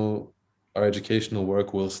educational our educational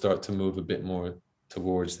work will start to move a bit more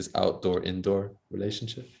towards this outdoor indoor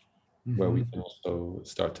relationship where we Hmm. can also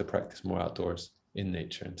start to practice more outdoors in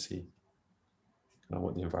nature and see kind of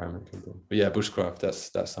what the environment can do. But yeah, bushcraft,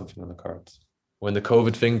 that's something on the cards. When the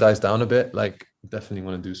COVID thing dies down a bit, like definitely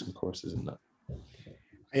want to do some courses in that.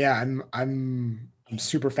 Yeah, I'm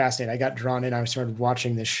super fascinated. I got drawn in. I started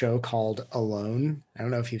watching this show called Alone. I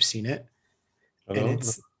don't know if you've seen it. And Hello?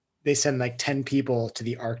 it's they send like 10 people to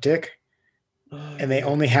the Arctic Oh, and they yeah.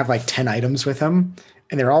 only have like 10 items with them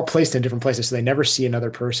and they're all placed in different places so they never see another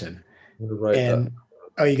person. I'm gonna write that. And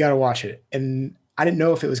oh, you got to watch it. And I didn't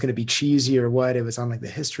know if it was going to be cheesy or what. It was on like the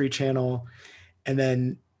History Channel. And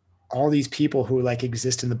then all these people who like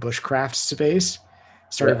exist in the bushcraft space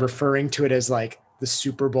started Yeah. referring to it as like the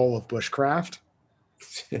Super Bowl of bushcraft.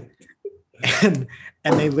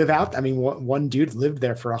 And they live out. I mean, one dude lived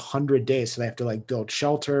there for 100 days, so they have to like build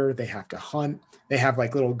shelter. They have to hunt. They have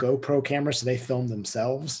like little GoPro cameras, so they film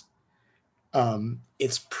themselves.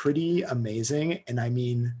 It's pretty amazing, and I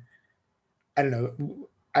mean, I don't know.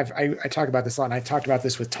 I talk about this a lot, and I talked about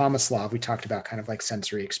this with Tomislav. We talked about kind of like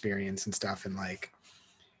sensory experience and stuff, and like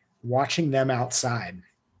watching them outside.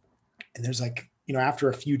 And there's like, after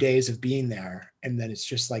a few days of being there, and then it's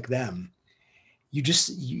just like them.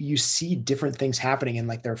 You see different things happening in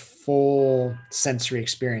like their full sensory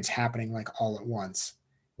experience happening like all at once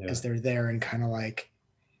Yeah. as they're there and kind of like,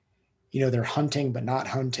 they're hunting but not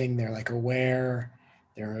hunting. They're like aware.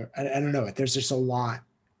 I don't know. There's just a lot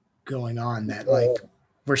going on that like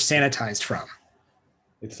we're sanitized from.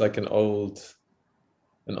 It's like an old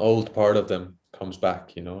part of them comes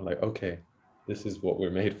back, like okay, this is what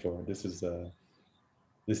we're made for. This is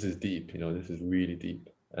deep, this is really deep.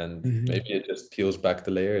 And Mm-hmm. maybe it just peels back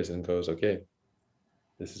the layers and goes, okay,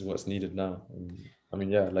 this is what's needed now. And I mean,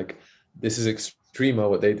 yeah, like this is extreme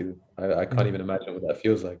what they do. I can't even imagine what that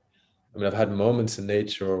feels like. I mean, I've had moments in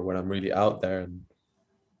nature or when I'm really out there and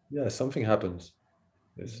yeah, something happens.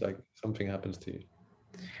 It's like something happens to you.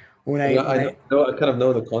 When I mean, I when I I kind of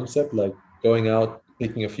know the concept, like going out,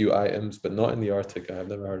 picking a few items, but not in the Arctic. I've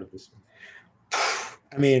never heard of this one.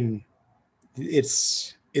 I mean,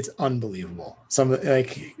 it's unbelievable. Some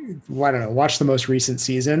like, I don't know. Watch the most recent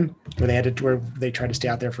season where they tried to stay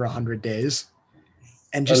out there for 100 days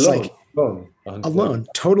and just Alone, like alone, 100 days. alone,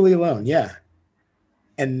 totally alone. Yeah,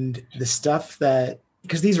 and the stuff that,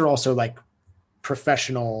 because these are also like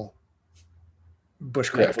professional Yeah,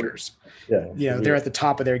 bushcrafters. yeah, for They're real. at the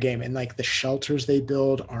top of their game, and like the shelters they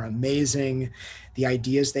build are amazing. The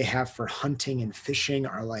ideas they have for hunting and fishing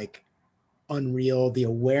are like unreal. The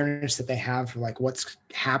awareness that they have for like what's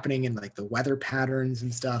happening in like the weather patterns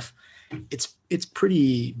and stuff, it's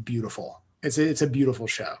pretty beautiful. It's a beautiful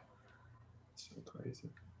show. So crazy.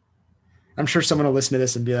 I'm sure someone will listen to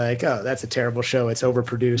this and be like, "Oh, that's a terrible show. It's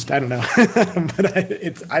overproduced." I don't know, but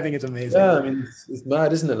I think it's amazing. Yeah, I mean, it's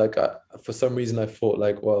mad, isn't it? Like, for some reason, I thought,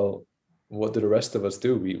 like, well, what do the rest of us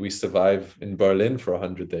do? We survive in Berlin for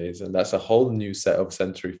 100 days, and that's a whole new set of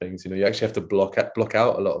sensory things. You actually have to block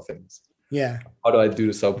out a lot of things. Yeah, How do I do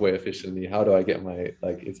the subway efficiently? How do I get my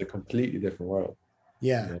like? It's a completely different world.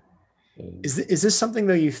 You yeah. know? And Is this something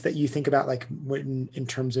that you think about like when in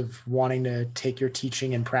terms of wanting to take your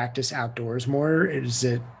teaching and practice outdoors more?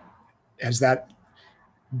 Has that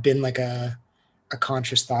been like a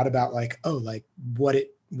conscious thought about like, oh, like what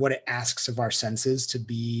it asks of our senses to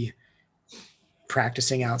be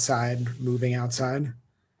practicing outside, moving outside?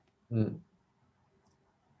 Mm.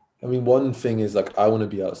 I mean, one thing is like I want to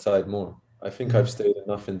be outside more. I think I've Mm-hmm. stayed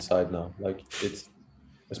enough inside now. Like it's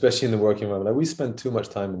especially in the working environment. Like we spend too much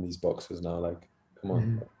time in these boxes now. Like, come on.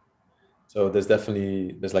 Mm-hmm. So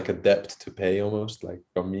there's like a debt to pay almost like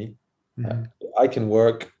from me. I, Mm-hmm. I can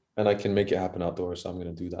work and I can make it happen outdoors, so I'm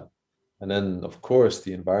gonna do that. And then of course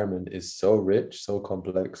the environment is so rich, so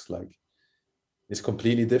complex. Like it's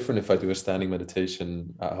completely different if I do a standing meditation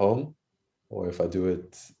at home or if I do it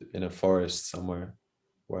in a forest somewhere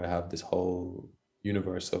where I have this whole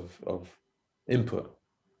universe of input,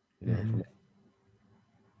 you know, Mm-hmm.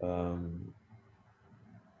 from um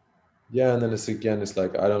yeah, and then it's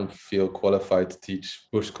like I don't feel qualified to teach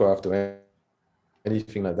bushcraft or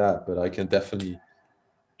anything like that, but I can definitely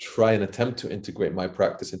try and attempt to integrate my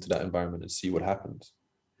practice into that environment and see what happens.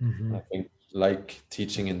 Mm-hmm. I think like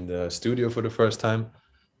teaching in the studio for the first time,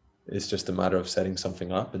 it's just a matter of setting something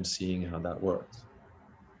up and seeing how that works.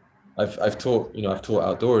 I've taught, you know, I've taught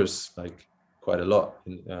outdoors like quite a lot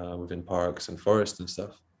in, within parks and forests and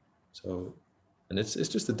stuff. So, and it's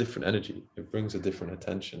just a different energy. It brings a different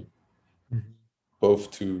attention, Mm-hmm. both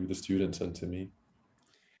to the students and to me.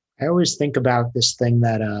 I always think about this thing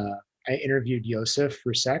that I interviewed Yosef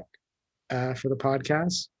Rusek for the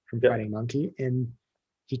podcast from Yeah. Fighting Monkey, and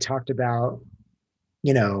he talked about,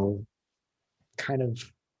 you know, kind of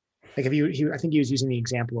like if I think he was using the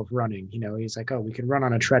example of running. He's like, oh, we could run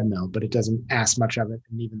on a treadmill, but it doesn't ask much of it,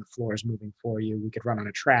 and even the floor is moving for you. We could run on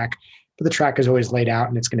a track, but the track is always laid out,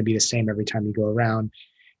 and it's going to be the same every time you go around. And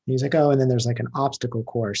he's like, oh, and then there's like an obstacle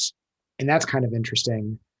course, and that's kind of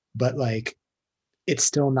interesting, but like it's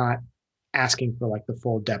still not asking for like the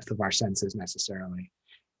full depth of our senses necessarily.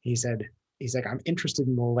 He said, he's like, I'm interested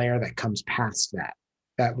in the layer that comes past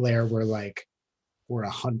that layer where like we're a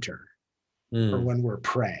hunter or Mm, when we're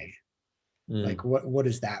prey. Like mm. what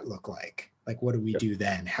does that look like? Like what do we Yeah. do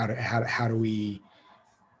then? How do we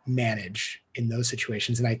manage in those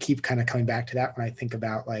situations? And I keep kind of coming back to that when I think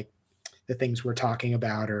about like the things we're talking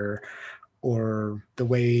about or the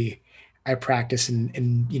way I practice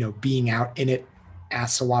and being out in it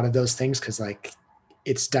asks a lot of those things because like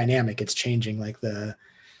it's dynamic, it's changing, like the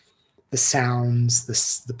sounds,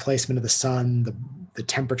 the placement of the sun, the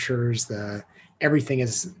temperatures, the everything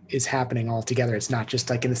is happening all together. It's not just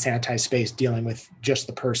like in the sanitized space dealing with just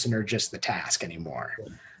the person or just the task anymore.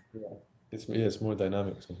 Yeah. It's more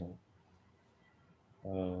dynamic somehow.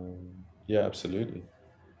 Yeah, absolutely.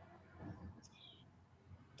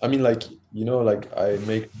 I mean, like, you know, like I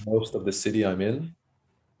make most of the city I'm in.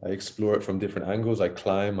 I explore it from different angles. I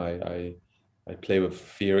climb, I play with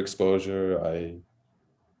fear exposure. I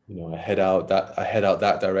head out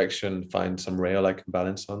that direction, find some rail I can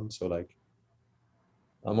balance on. So like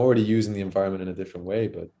I'm already using the environment in a different way,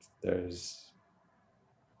 but there's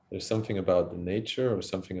there's something about the nature or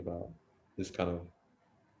something about this kind of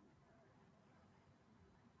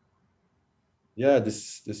yeah,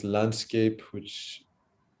 this landscape which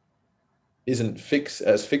isn't fixed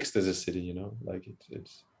as a city, you know, like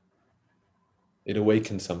it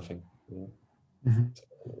awakens something, you know. Mhm. So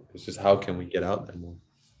it's just how can we get out there more?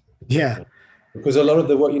 Yeah. Because a lot of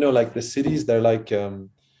the what you know, like the cities, they're like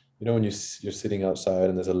you know, when you're sitting outside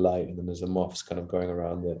and there's a light and then there's the moths kind of going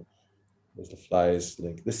around it, there's the flies.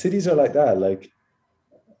 Like the cities are like that. Like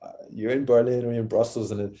you're in Berlin or you're in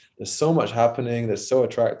Brussels and there's so much happening. There's so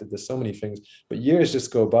attractive. There's so many things, but years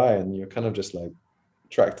just go by and you're kind of just like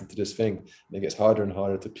attracted to this thing, and it gets harder and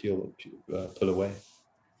harder to pull away.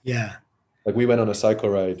 Yeah. Like we went on a cycle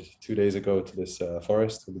ride 2 days ago to this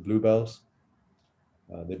forest with the bluebells.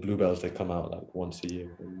 The bluebells, they come out like once a year.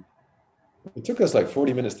 And it took us like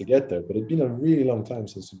 40 minutes to get there, but it'd been a really long time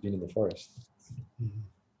since we've been in the forest Mhm.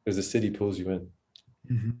 because the city pulls you in.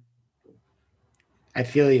 Mhm. I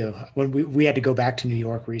feel you. When we had to go back to New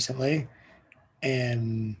York recently,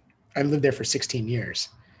 and I lived there for 16 years.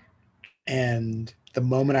 And the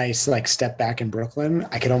moment I like stepped back in Brooklyn,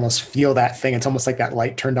 I could almost feel that thing. It's almost like that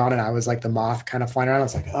light turned on, and I was like the moth kind of flying around. I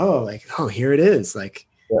was like, oh, here it is. Like,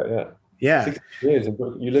 Yeah, yeah. yeah. 16 years in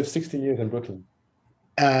Brooklyn. You lived 16 years in Brooklyn.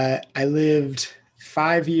 I lived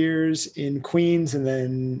 5 years in Queens, and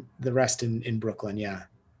then the rest in Brooklyn. Yeah,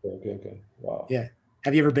 Okay, okay, okay. Wow. yeah.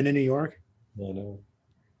 Have you ever been to New York? No, no.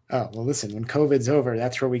 Oh well, listen. When COVID's over,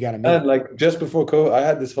 that's where we got to And meet. like just before COVID, I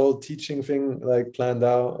had this whole teaching thing like planned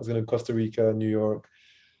out. I was going to Costa Rica, New York.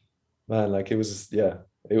 Man, like it was, yeah,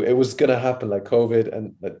 it was going to happen like COVID.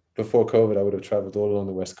 And like before COVID, I would have traveled all along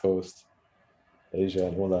the West Coast, Asia,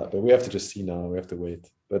 and all that. But we have to just see now. We have to wait.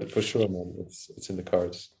 But for sure, man, it's in the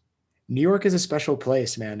cards. New York is a special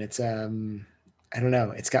place, man. It's I don't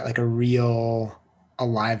know. It's got like a real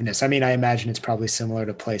aliveness. I mean, I imagine it's probably similar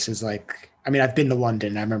to places like, I mean, I've been to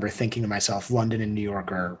London. I remember thinking to myself, London and New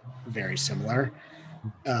York are very similar.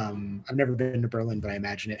 I've never been to Berlin, but I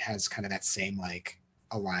imagine it has kind of that same like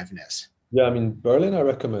aliveness. Yeah, I mean Berlin I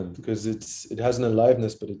recommend because it has an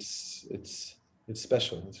aliveness, but it's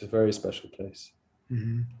special. It's a very special place.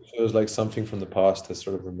 Mm-hmm. It feels like something from the past has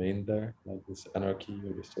sort of remained there, like this anarchy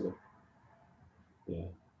or this sort of yeah.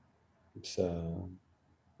 It's uh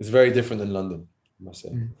it's very different than London, I must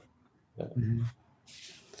say. Yeah. Mm-hmm.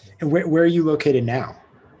 And where are you located now?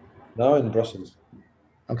 Now in Brussels.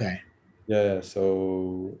 Okay. Yeah.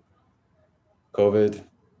 So COVID,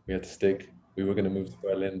 we had to stick. We were going to move to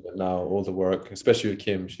Berlin, but now all the work, especially with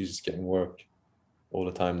Kim, she's just getting work all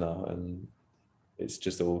the time now, and it's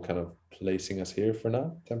just all kind of placing us here for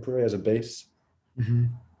now, temporary as a base. Mm-hmm.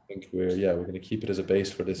 I think we're going to keep it as a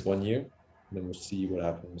base for this 1 year, and then we'll see what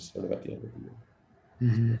happens sort of at the end of the year.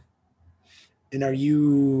 Mm-hmm. And are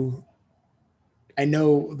you, I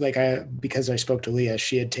know like because I spoke to Leah,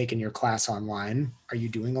 she had taken your class online. Are you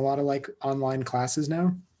doing a lot of like online classes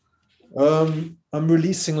now? I'm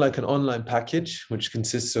releasing like an online package which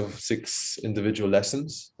consists of 6 individual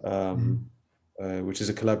lessons, Mm-hmm. which is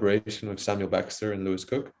a collaboration with Samuel Baxter and Lewis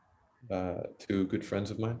Cook, 2 good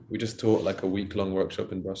friends of mine. We just taught like a week-long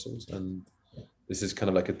workshop in Brussels, and this is kind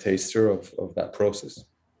of like a taster of that process.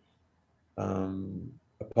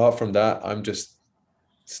 Apart from that, I'm just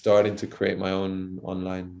starting to create my own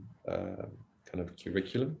online kind of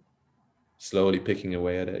curriculum, slowly picking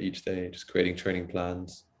away at it each day, just creating training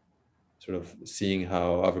plans, sort of seeing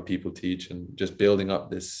how other people teach, and just building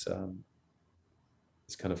up this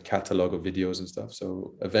kind of catalog of videos and stuff.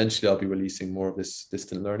 So eventually, I'll be releasing more of this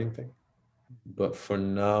distant learning thing. But for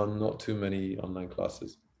now, not too many online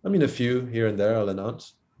classes. I mean, a few here and there I'll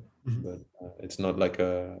announce, Mm-hmm. but it's not like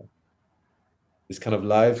a this kind of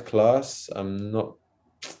live class. I'm not.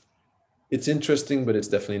 It's interesting, but it's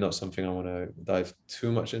definitely not something I want to dive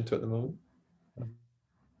too much into at the moment.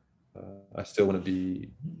 I still want to be,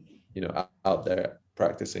 out there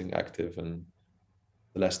practicing, active, and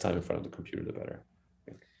the less time in front of the computer, the better. I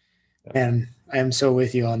think. Yeah. And I am so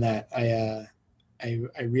with you on that. I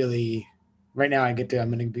really, right now I'm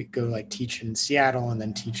going to go like teach in Seattle and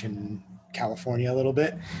then teach in California a little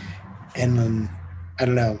bit. And then I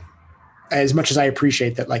don't know, as much as I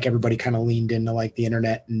appreciate that, like everybody kind of leaned into like the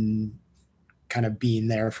internet and kind of being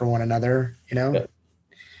there for one another, Yeah.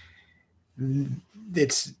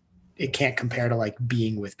 it's, it can't compare to like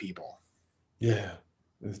being with people. Yeah,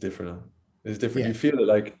 it's different. It's different. Yeah. You feel it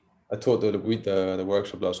like I taught the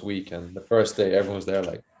workshop last week, and the first day everyone was there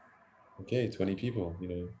like, okay, 20 people.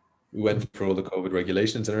 We went through all the COVID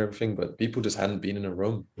regulations and everything, but people just hadn't been in a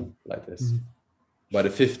room like this. Mm-hmm. By the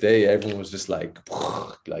 5th day, everyone was just like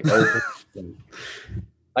open.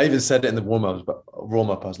 I even said it in the warm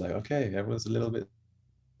up. I was like, okay, everyone's a little bit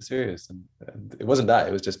serious, and it wasn't that.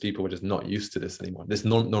 It was just people were just not used to this anymore. This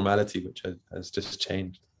normality, which has just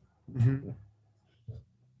changed. Mm-hmm.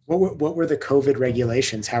 What were the COVID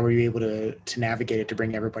regulations? How were you able to navigate it to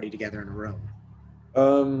bring everybody together in a room?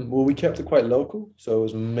 Well, we kept it quite local, so it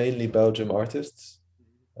was mainly Belgium artists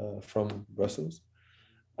from Brussels,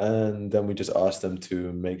 and then we just asked them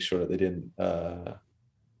to make sure that they didn't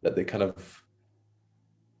that they kind of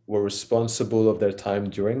were responsible of their time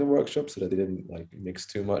during the workshop, so that they didn't like mix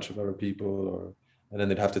too much with other people, and then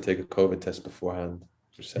they'd have to take a COVID test beforehand,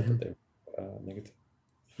 which said Mm-hmm. that they were negative.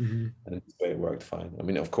 Mm-hmm. And this way it worked fine. I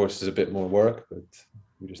mean, of course, it's a bit more work, but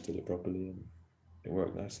we just did it properly and it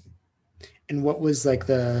worked nicely. And what was like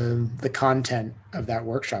the content of that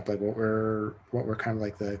workshop? Like what were kind of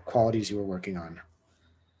like the qualities you were working on?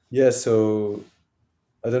 Yeah, so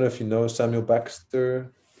I don't know if you know Samuel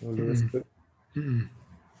Baxter or Lewis Mm-mm. Cook. Mm-mm.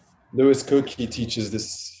 Lewis Cook, he teaches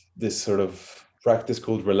this sort of practice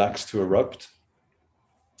called relax to erupt.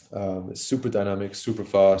 It's super dynamic, super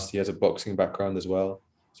fast. He has a boxing background as well.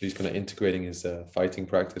 So he's kind of integrating his fighting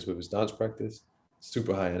practice with his dance practice.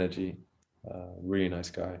 Super high energy, really nice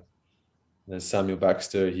guy. And then Samuel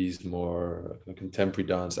Baxter, he's more a contemporary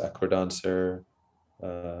dance, acro dancer,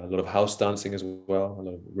 a lot of house dancing as well, a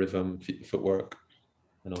lot of rhythm, footwork,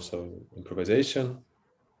 and also improvisation.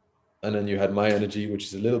 And then you had my energy, which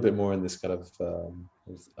is a little bit more in this kind of,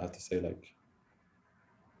 I have to say, like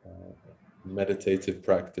meditative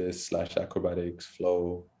practice / acrobatics,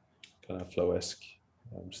 flow, kind of flow-esque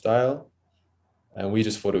style. And we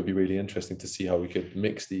just thought it would be really interesting to see how we could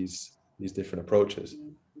mix these different approaches.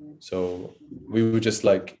 So we were just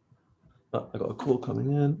like, oh, I got a call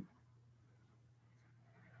coming in.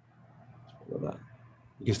 That.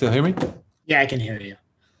 You can still hear me? Yeah, I can hear you.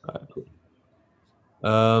 All right,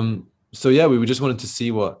 cool. so yeah, we just wanted to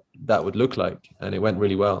see what that would look like, and it went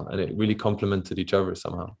really well, and it really complemented each other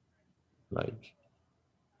somehow. Like,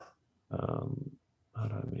 how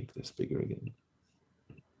do I make this bigger again?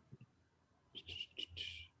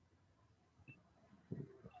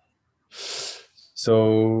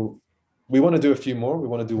 So we want to do a few more. We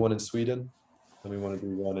want to do one in Sweden, and we want to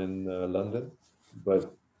do one in London.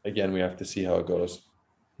 But again, we have to see how it goes.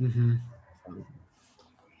 Mm-hmm.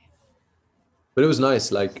 But it was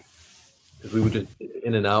nice, like, because we would just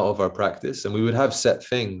in and out of our practice, and we would have set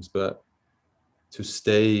things, but to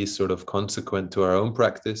stay sort of consequent to our own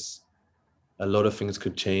practice, a lot of things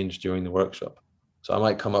could change during the workshop. So I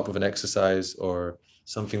might come up with an exercise or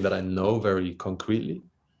something that I know very concretely,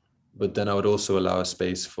 but then I would also allow a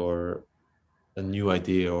space for a new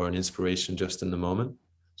idea or an inspiration just in the moment.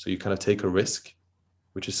 So you kind of take a risk,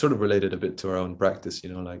 which is sort of related a bit to our own practice,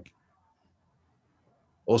 like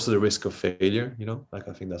also the risk of failure, like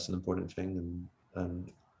I think that's an important thing,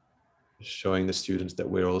 and showing the students that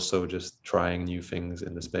we're also just trying new things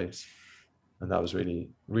in the space. And that was really,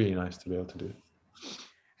 really nice to be able to do.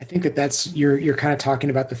 I think that's you're kind of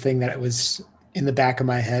talking about the thing that it was in the back of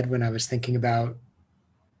my head when I was thinking about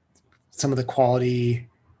some of the quality,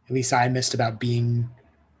 at least I missed about being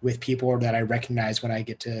with people, or that I recognize when I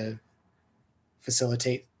get to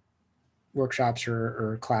facilitate workshops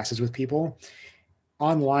or classes with people.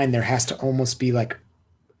 Online, there has to almost be like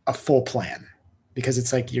a full plan, because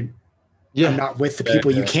it's like I'm Yeah. not with the Yeah.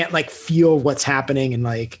 people. You Yeah. can't like feel what's happening and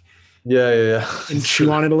like Yeah. and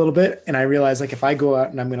chew on it a little bit. And I realize like if I go out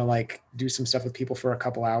and I'm gonna like do some stuff with people for a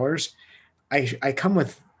couple hours, I come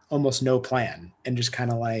with almost no plan and just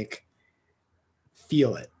kind of like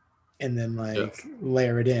feel it and then Yeah. like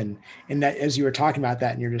layer it in. And that, as you were talking about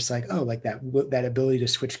that, and you're just like, oh, like that ability to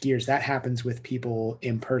switch gears, that happens with people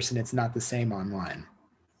in person. It's not the same online.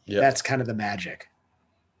 Yeah. That's kind of the magic.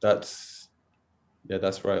 That's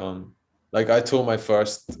that's right on. Like I taught my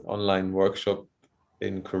first online workshop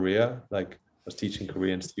in Korea. Like I was teaching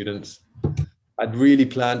Korean students. I'd really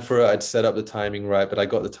planned for it. I'd set up the timing right, but I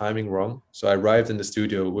got the timing wrong. So I arrived in the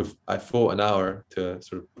studio I thought an hour to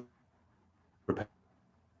sort of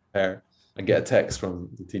prepare. I get a text from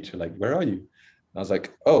the teacher like, "Where are you?" And I was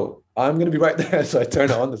like, "Oh, I'm gonna be right there." So I turn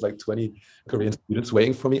it on. There's like 20 Korean students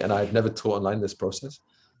waiting for me, and I'd never taught online this process.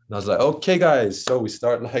 And I was like, "Okay, guys." So we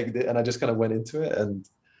start like this, and I just kind of went into it. And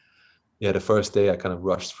yeah, the first day I kind of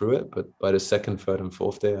rushed through it, but by the second, third, and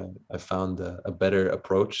fourth day, I found a better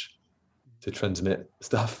approach to transmit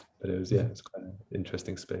stuff. But it's quite an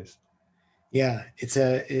interesting space. Yeah, it's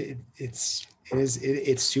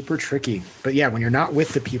super tricky. But yeah, when you're not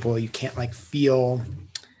with the people, you can't like feel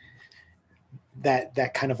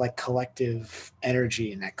that kind of like collective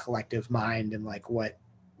energy and that collective mind and like what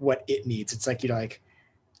it needs. It's like, like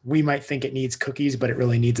we might think it needs cookies, but it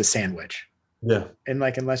really needs a sandwich. Yeah. And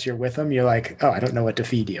like unless you're with them, you're like, oh, I don't know what to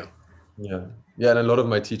feed you. Yeah. Yeah. And a lot of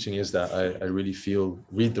my teaching is that I really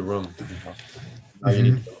read the room. Now you Mm-hmm.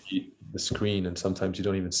 need to read the screen, and sometimes you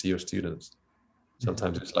don't even see your students.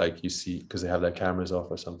 Sometimes it's like you see because they have their cameras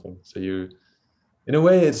off or something. So in a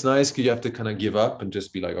way, it's nice because you have to kind of give up and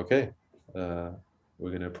just be like, okay, we're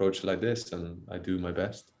going to approach it like this, and I do my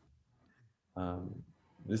best.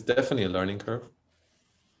 It's definitely a learning curve,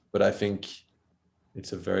 but I think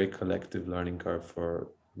it's a very collective learning curve for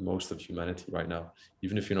most of humanity right now.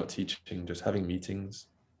 Even if you're not teaching, just having meetings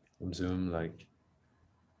on Zoom, like,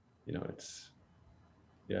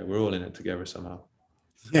 we're all in it together somehow.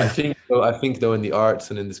 Yeah. I think though in the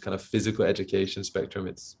arts and in this kind of physical education spectrum,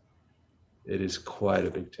 it is quite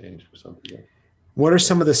a big change for some people. What are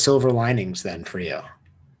some of the silver linings then for you?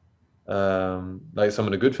 Like some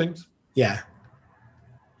of the good things. Yeah.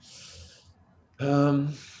 Do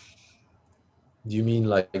you mean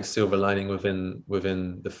like silver lining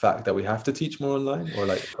within the fact that we have to teach more online, or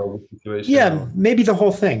like COVID situation? Yeah, or, maybe the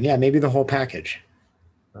whole thing. Yeah, maybe the whole package.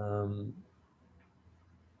 um,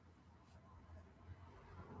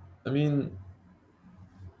 I mean,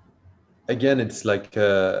 again, it's like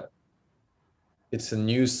it's a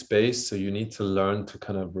new space, so you need to learn to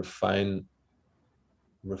kind of refine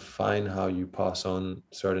how you pass on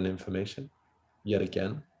certain information. Yet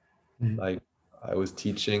again, like I was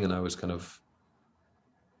teaching and I was kind of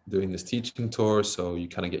doing this teaching tour, so you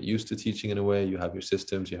kind of get used to teaching in a way. You have your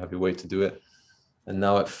systems, you have your way to do it, and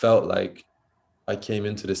now it felt like I came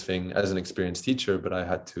into this thing as an experienced teacher, but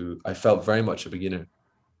I felt very much a beginner.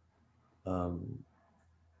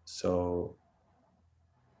 So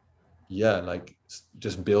yeah, like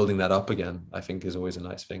just building that up again, I think is always a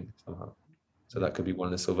nice thing somehow. So that could be one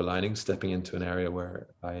of the silver linings, stepping into an area where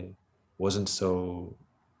I wasn't so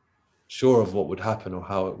sure of what would happen or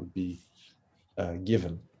how it would be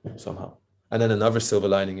given. somehow. And then another silver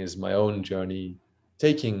lining is my own journey,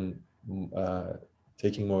 taking uh,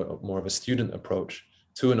 taking more of a student approach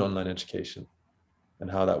to an online education and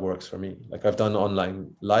how that works for me. Like I've done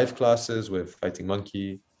online live classes with Fighting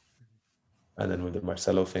Monkey and then with the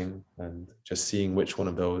Marcelo thing, and just seeing which one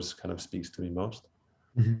of those kind of speaks to me most.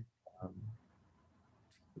 Mhm. Um,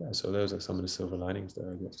 yeah, so those are some of the silver linings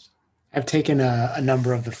there, I guess. I've taken a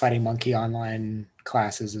number of the Fighting Monkey online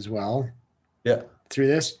classes as well Yeah, through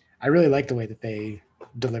this. I really like the way that they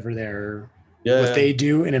deliver their what yeah, they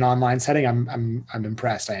do in an online setting. I'm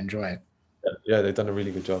impressed. I enjoy it. yeah, yeah. They've done a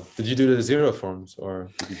really good job. Did you do the zero forms, or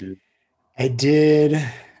did you do? I did.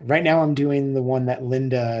 Right now, I'm doing the one that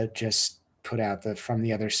Linda just put out, the From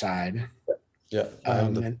the Other Side, Yeah, I haven't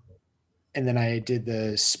um, done. and, and then I did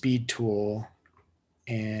the Speed Tool,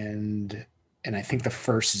 and I think the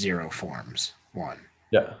first Zero Forms one.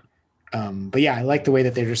 Yeah, But yeah, I like the way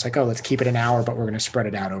that they're just like, oh, let's keep it an hour, but we're going to spread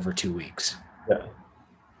it out over 2 weeks. yeah,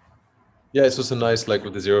 yeah. It's also nice, like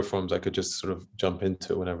with the zero forms, I could just sort of jump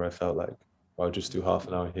into it whenever I felt like, I'll just do half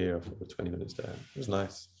an hour here for 20 minutes there. It was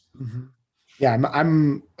nice. Mm-hmm. Yeah,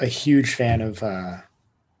 I'm a huge fan of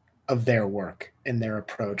their work and their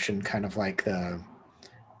approach, and kind of like the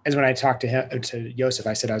as when I talked to him, to Joseph,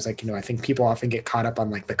 I was like, I think people often get caught up on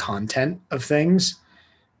like the content of things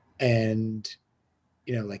and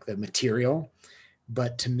like the material,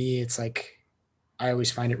 but to me it's like I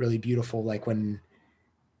always find it really beautiful, like when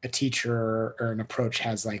a teacher or an approach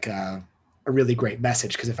has like a really great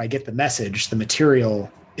message, because if I get the message, the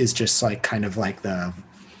material is just like kind of like the,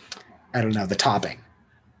 I don't know, the topping,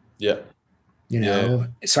 Yeah, yeah,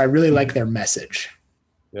 so I really like their message.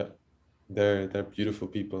 yeah. They're beautiful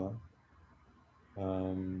people.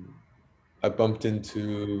 Huh? I bumped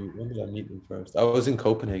into, when did I meet them first? I was in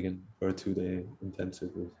Copenhagen for a 2-day intensive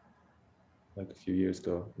with, like a few years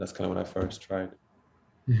ago. That's kind of when I first tried.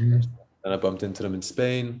 Mm-hmm. And I bumped into them in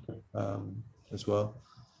Spain as well.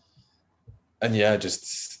 And yeah,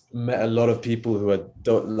 just met a lot of people who had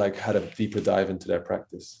a deeper dive into their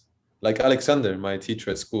practice. Like Alexander, my teacher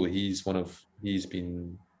at school, he's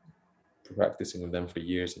been practicing with them for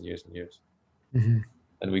years and years and years. Mm-hmm.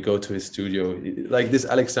 And we go to his studio. Like this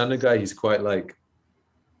Alexander guy, he's quite like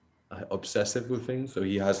obsessive with things. So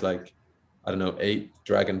he has like, I don't know, 8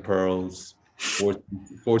 dragon pearls,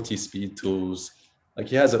 40 speed tools. Like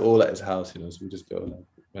he has it all at his house, So we just go, like,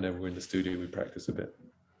 whenever we're in the studio, we practice a bit.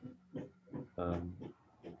 Um,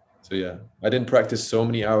 so yeah, I didn't practice so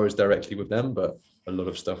many hours directly with them, but a lot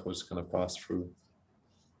of stuff was kind of passed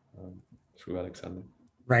um, through Alexander.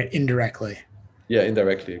 Right, indirectly. Yeah,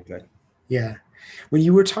 indirectly, exactly. Yeah, when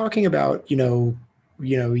you were talking about you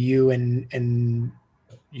and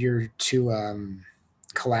your two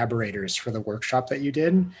collaborators for the workshop that you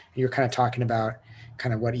did, and you're kind of talking about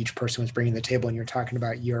kind of what each person was bringing to the table, and you're talking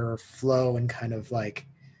about your flow and kind of like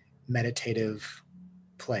meditative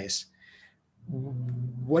place.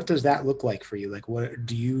 What does that look like for you? Like, what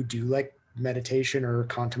do you do, like meditation or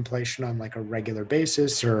contemplation on like a regular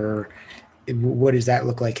basis, or what does that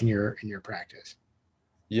look like in your practice?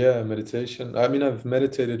 Yeah, meditation. I mean, I've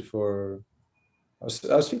meditated I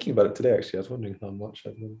was thinking about it today, actually. I was wondering how much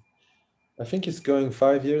I've been. I think it's going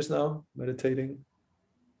 5 years now, meditating.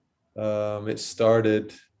 It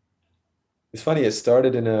started, it's funny, it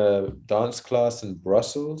started in a dance class in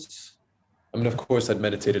Brussels. I mean, of course, I'd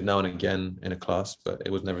meditated now and again in a class, but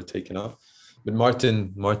it was never taken up. But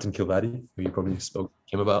Martin Kilvadi, who you probably spoke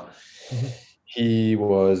to him about, Mhm. we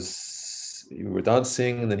were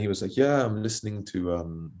dancing, and then he was like, "Yeah, I'm listening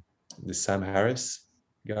to this Sam Harris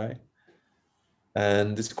guy,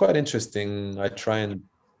 and it's quite interesting. I try and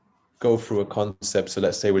go through a concept. So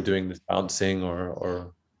let's say we're doing this bouncing,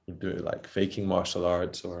 or we're doing like faking martial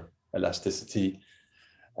arts or elasticity."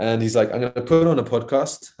 And he's like, "I'm going to put on a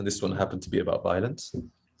podcast, and this one happened to be about violence.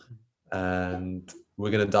 And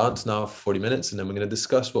we're going to dance now for 40 minutes, and then we're going to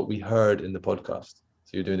discuss what we heard in the podcast."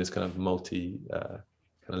 So you're doing this kind of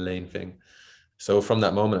kind of lane thing. So from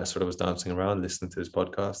that moment, I sort of was dancing around, listening to his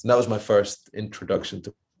podcast. And that was my first introduction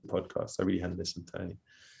to podcasts. I really hadn't listened to any.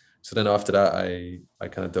 So then after that, I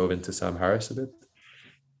kind of dove into Sam Harris a bit,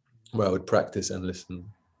 where I would practice and listen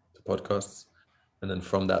to podcasts. And then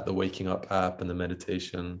from that, the waking up app and the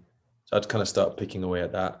meditation. So I'd kind of start picking away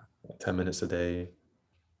at that, like 10 minutes a day,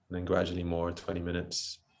 and then gradually more, 20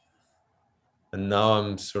 minutes. And now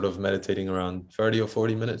I'm sort of meditating around 30 or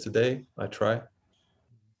 40 minutes a day. I try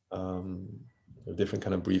um, different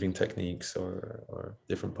kind of breathing techniques or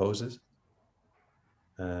different poses.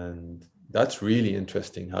 And that's really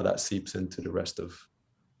interesting how that seeps into the rest of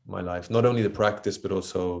my life. Not only the practice, but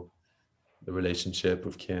also the relationship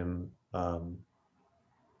with Kim.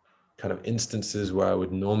 kind of instances where I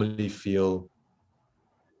would normally feel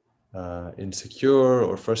insecure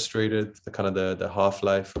or frustrated. The kind of the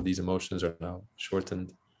half-life of these emotions are now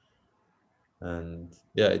shortened. And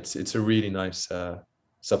yeah, it's a really nice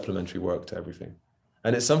supplementary work to everything.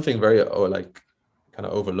 And it's something very like kind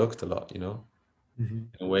of overlooked a lot, you know. Mm-hmm.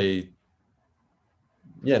 In a way,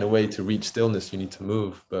 yeah, in a way, to reach stillness you need to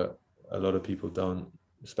move, but a lot of people don't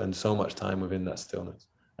spend so much time within that stillness,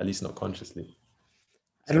 at least not consciously.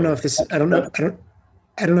 I don't know So if this, I don't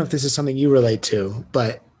know if this is something you relate to,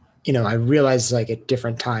 but I realize like at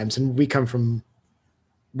different times, and we come from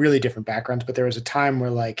really different backgrounds, but there was a time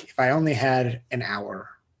where like if I only had an hour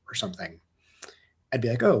or something, I'd be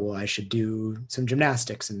like, oh, well, I should do some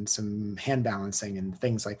gymnastics and some hand balancing and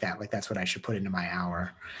things like that. Like that's what I should put into my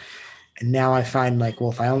hour. And now I find like,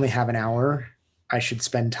 well, if I only have an hour, I should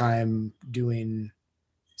spend time doing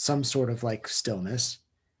some sort of like stillness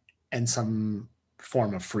and some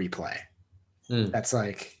form of free play. mm, That's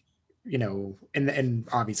like, and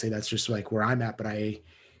obviously that's just like where I'm at, but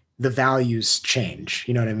the values change.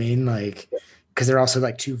 You know what I mean? Like, because they're also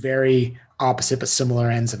like two very opposite but similar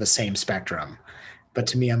ends of a same spectrum. But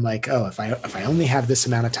to me, I'm like, oh, if I only have this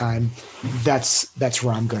amount of time, that's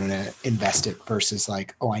where I'm going to invest it versus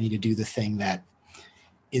like, oh, I need to do the thing that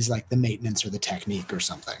is like the maintenance or the technique or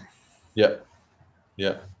something. yeah,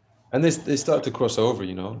 yeah. And they start to cross over,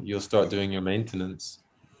 you know. You'll start doing your maintenance,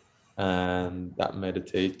 and that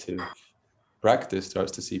meditative practice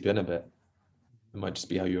starts to seep in a bit. It might just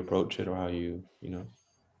be how you approach it or how you know,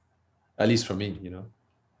 at least for me, you know,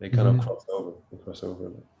 they kind of Mm-hmm. cross over. They cross over a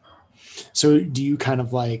bit. So do you kind of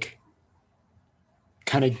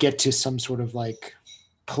get to some sort of like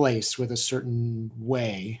place with a certain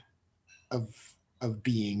way of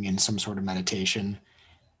being in some sort of meditation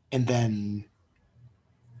and then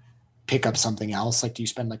pick up something else? Like, do you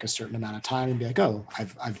spend like a certain amount of time and be like, oh,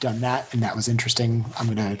 I've done that and that was interesting, I'm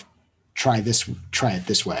gonna try it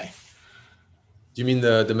this way? Do you mean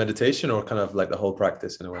the meditation or kind of like the whole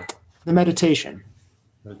practice in a way? The meditation.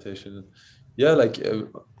 Meditation. Yeah, like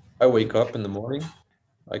I wake up in the morning,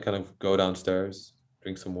 I kind of go downstairs,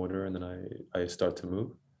 drink some water, and then I start to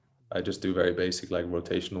move. I just do very basic like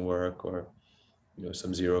rotational work or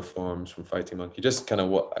some zero forms from Fighting Monkey, just kind of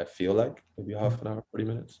what I feel like, maybe half an hour, 40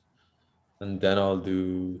 minutes. And then I'll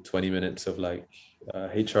do 20 minutes of like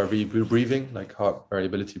HRV breathing, like heart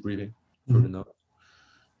variability breathing through the Mm-hmm. nose.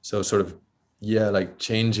 So sort of, yeah, like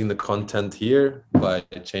changing the content here by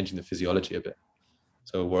changing the physiology a bit.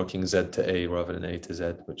 So working Z to A rather than A to Z,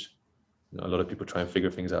 which a lot of people try and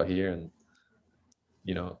figure things out here, and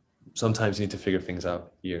sometimes you need to figure things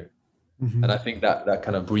out here. And Mm-hmm. I think that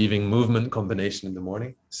kind of breathing movement combination in the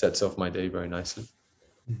morning sets off my day very nicely.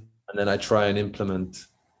 And then I try and implement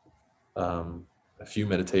a few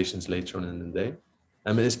meditations later on in the day.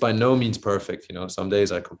 I mean, it's by no means perfect. Some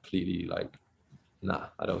days I completely like, nah,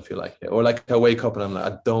 I don't feel like it. Or like I wake up and I'm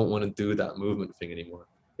like, I don't want to do that movement thing anymore.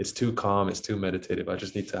 It's too calm. It's too meditative. I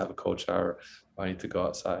just need to have a cold shower. I need to go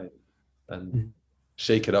outside and Mm-hmm.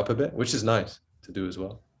 shake it up a bit, which is nice to do as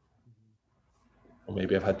well. Or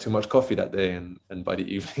maybe I've had too much coffee that day, and by the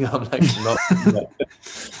evening I'm like not.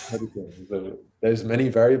 So there's many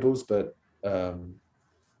variables, but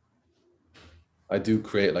I do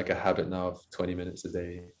create like a habit now of 20 minutes a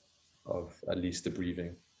day of at least the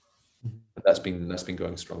breathing. That's been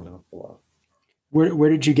going strong now for a while. Where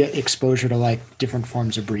did you get exposure to like different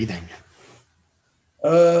forms of breathing?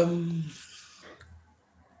 Um,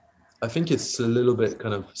 I think it's a little bit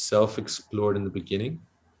kind of self-explored in the beginning.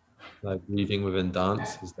 Like breathing within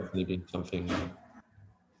dance has definitely been something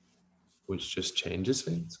which just changes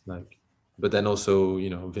things. Like, but then also,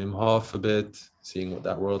 Wim Hof a bit, seeing what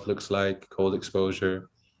that world looks like, cold exposure,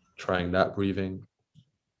 trying that breathing.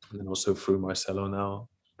 And then also through Marcelo now,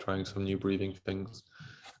 trying some new breathing things.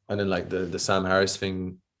 And then like the Sam Harris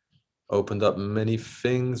thing opened up many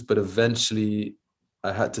things, but eventually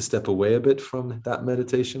I had to step away a bit from that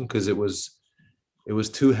meditation because it was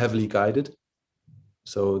too heavily guided.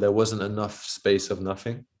 So there wasn't enough space of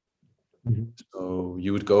nothing. Mm-hmm. So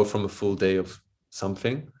you would go from a full day of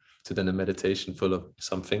something to then a meditation full of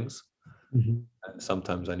some things. Mm-hmm. And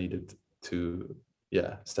sometimes I needed to,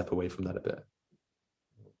 yeah, step away from that a bit.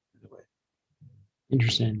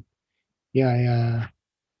 Interesting. Yeah,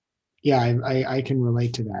 yeah, I can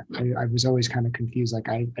relate to that. I was always kind of confused. Like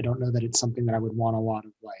I don't know that it's something that I would want a lot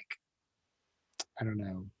of like, I don't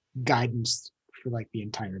know, guidance for like the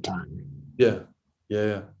entire time. Yeah, yeah,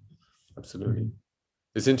 yeah, absolutely. Mhm.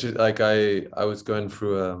 It's interesting. Like I was going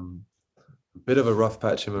through a bit of a rough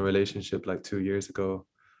patch in my relationship like 2 years ago.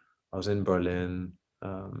 I was in Berlin.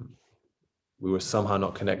 We were somehow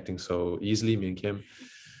not connecting so easily, me and Kim.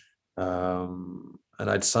 And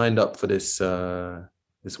I'd signed up for this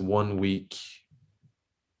 1 week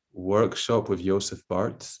workshop with Joseph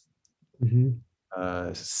Bartz,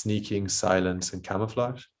 sneaking, silence, and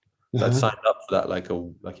camouflage. So I'd signed up for that like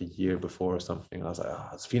a year before or something. I was like,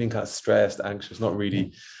 I was feeling kind of stressed, anxious, not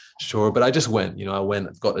really sure, but I just went. I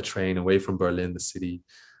went, got the train away from Berlin, the city.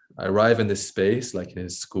 I arrive in this space, like in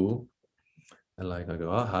his school, and like I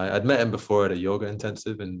go, oh hi. I'd met him before at a yoga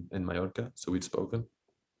intensive in Mallorca, so we'd spoken.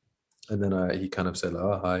 And then he kind of said,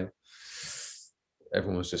 oh hi.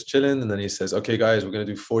 Everyone was just chilling, and then he says, okay guys, we're gonna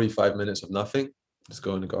do 45 minutes of nothing. Just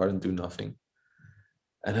go in the garden, do nothing.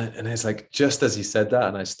 And it's like, just as he said that,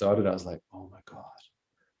 and I started, I was like, oh my God,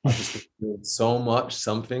 I've just been doing so much,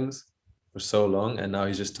 some things for so long. And now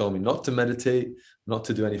he's just told me not to meditate, not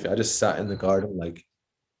to do anything. I just sat in the garden, like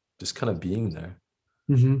just kind of being there.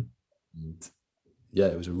 And yeah,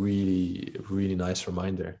 it was a really, really nice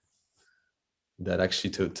reminder that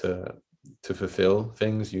actually to fulfill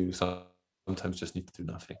things, you sometimes just need to do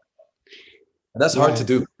nothing. And that's hard to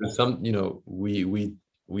do.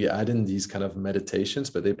 We add in these kind of meditations,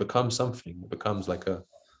 but they become something. It becomes like a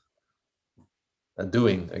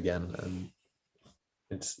doing again, and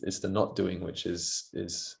it's the not doing which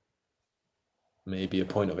is maybe a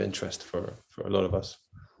point of interest for a lot of us.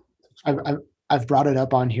 I've brought it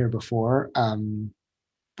up on here before,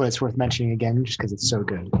 but it's worth mentioning again just because it's so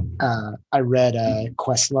good. I read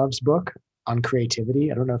Questlove's book on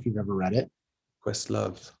creativity. I don't know if you've ever read it.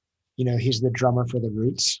 Questlove. He's the drummer for The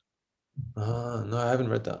Roots. No, I haven't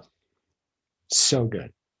read that. So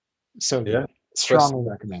good. So good. Yeah. Strongly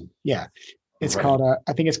recommend. Yeah. It's called,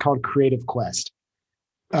 I think it's called Creative Quest.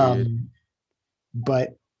 But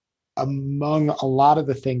among a lot of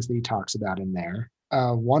the things that he talks about in there,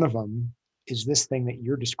 one of them is this thing that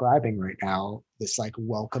you're describing right now, this like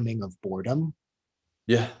welcoming of boredom.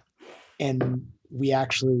 Yeah. And we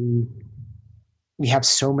have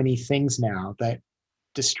so many things now that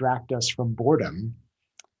distract us from boredom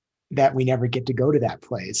that we never get to go to that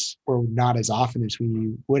place, or not as often as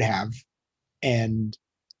we would have. And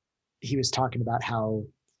he was talking about how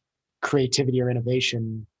creativity or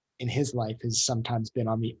innovation in his life has sometimes been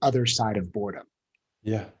on the other side of boredom.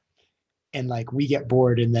 Yeah. And like we get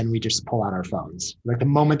bored and then we just pull out our phones. Like the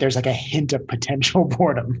moment there's like a hint of potential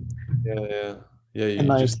boredom. Yeah.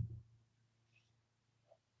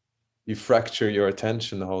 You fracture your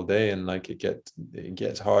attention the whole day, and like it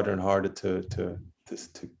gets harder and harder to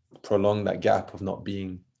prolong that gap of not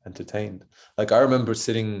being entertained. Like I remember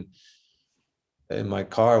sitting in my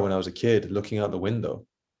car when I was a kid, looking out the window.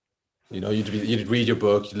 You'd read your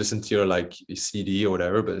book, you'd listen to your CD or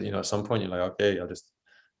whatever, but at some point you're like, okay, I'll just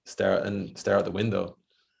stare out the window,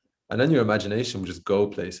 and then your imagination would just go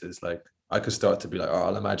places. Like I could start to be like, oh,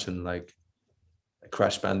 I'll imagine like a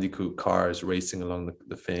Crash Bandicoot cars racing along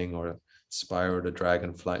the thing, or a Spyro the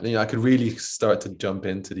Dragonfly. I could really start to jump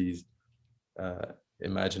into these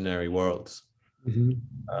imaginary worlds. Which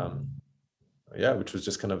was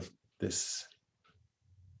just kind of this,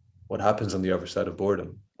 what happens on the other side of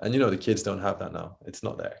boredom. And the kids don't have that now. It's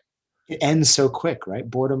not there. It ends so quick, right?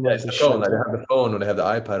 Boredom. Yeah, it's the phone. Like they have the phone, or they have the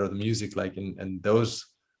iPad, or the music. Like and those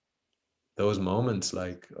moments,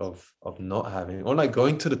 like of not having, or like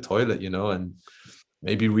going to the toilet, and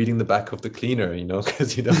maybe reading the back of the cleaner,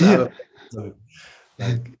 because you don't have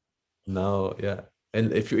like no, yeah.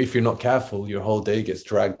 And if you're not careful, your whole day gets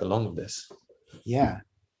dragged along with this. Yeah.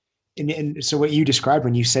 And so what you described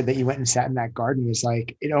when you said that you went and sat in that garden was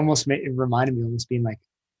like, it reminded me almost being like,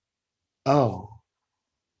 oh,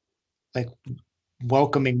 like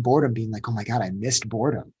welcoming boredom, being like, oh my God, I missed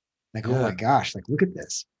boredom. Like, oh my gosh, like, look at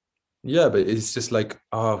this. Yeah, but it's just like,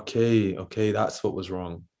 oh, okay, that's what was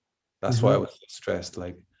wrong. That's why I was so stressed.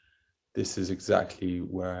 Like, this is exactly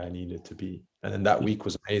where I needed to be. And then that week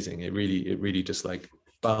was amazing. It really just like,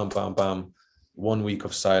 bam, bam, bam. 1 week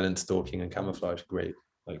of silence, stalking, and camouflage. Great.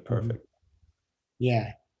 Like perfect.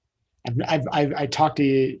 Yeah. I talked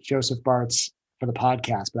to Joseph Bartz for the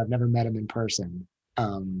podcast, but I've never met him in person.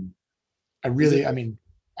 I really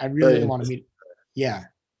want to meet. Yeah.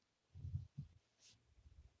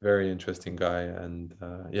 Very interesting guy. And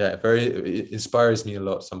it inspires me a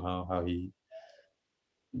lot somehow, how he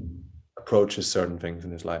approaches certain things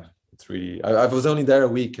in his life. It's really, I was only there a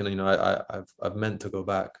week, and I've meant to go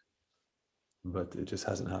back, but it just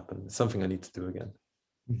hasn't happened. It's something I need to do again.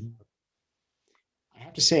 I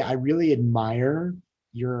have to say, I really admire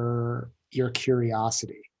your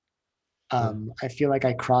curiosity. I feel like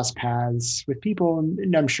I cross paths with people,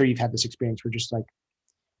 and I'm sure you've had this experience where just like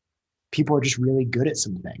people are just really good at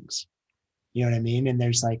some things. You know what I mean? And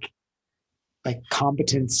there's like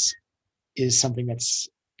competence is something that's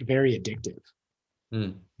very addictive.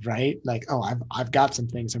 Mm. right? Like, oh, I've got some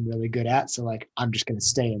things I'm really good at, so like I'm just gonna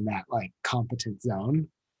stay in that like competent zone.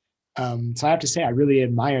 So I have to say, I really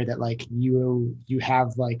admire that like you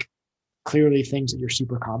have like clearly things that you're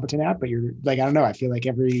super competent at, but you're like, I don't know, I feel like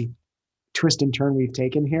every twist and turn we've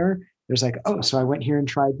taken here, there's like, oh, so I went here and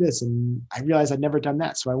tried this, and I realized I'd never done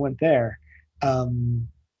that, so I went there.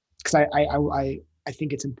 Because I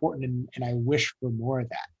think it's important, and I wish for more of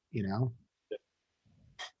that. You know.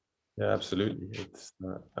 Yeah, absolutely. It's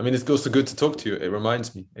I mean, it's also good to talk to you. It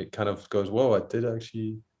reminds me. It kind of goes, whoa, I did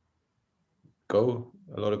actually go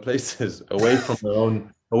a lot of places away from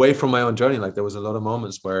my own journey. Like there was a lot of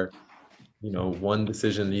moments where, you know, one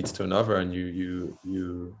decision leads to another, and you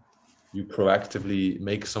proactively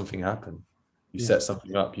make something happen. You Yeah. set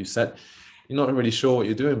something up. You're not really sure what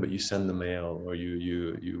you're doing, but you send the mail, or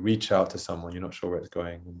you reach out to someone. You're not sure where it's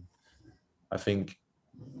going. And I think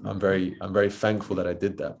I'm very thankful that I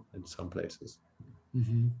did that in some places.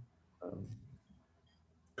 Mm-hmm.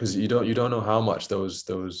 Because you don't know how much those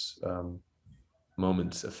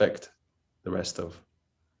moments affect the rest of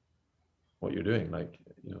what you're doing. Like,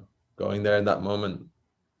 you know, going there in that moment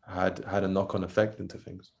had a knock-on effect into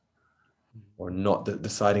things, or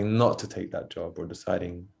deciding not to take that job, or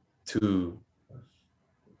deciding to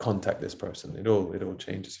contact this person. It all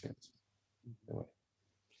changes things in a way.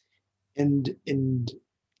 And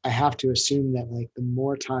I have to assume that like the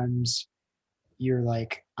more times you're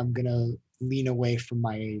like, I'm gonna lean away from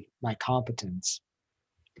my competence,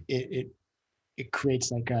 it it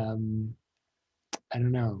creates like I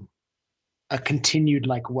don't know, a continued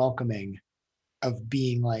like welcoming of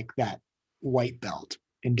being like that white belt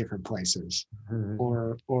in different places, Mhm.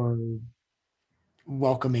 or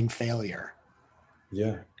welcoming failure,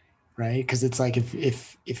 Yeah, right? Because it's like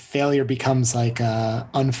if failure becomes like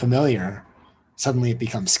unfamiliar, suddenly it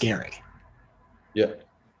becomes scary. yeah,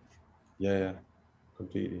 yeah,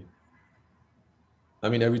 completely. I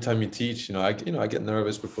mean, every time you teach, I get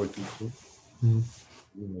nervous before teaching. Mm.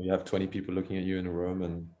 You know, you have 20 people looking at you in a room,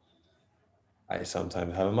 and I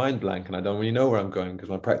sometimes have a mind blank, and I don't really know where I'm going because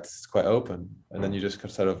my practice is quite open. And then you just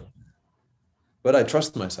sort of, but I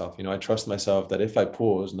trust myself. I trust myself that if I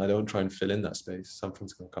pause and I don't try and fill in that space,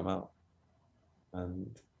 something's going to come out.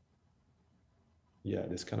 And yeah,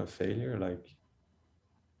 this kind of failure, like,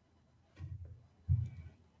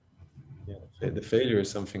 yeah, the failure is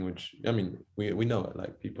something which, I mean, we know it,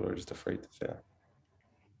 like people are just afraid to fail.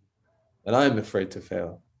 And I'm afraid to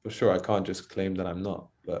fail for sure. I can't just claim that I'm not,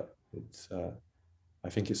 but I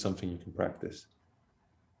think it's something you can practice.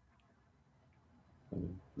 I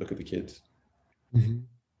mean, look at the kids Mhm.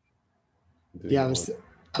 doing Yeah, it all.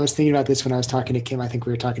 I was thinking about this when I was talking to Kim. I think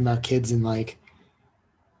we were talking about kids and like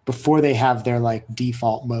before they have their like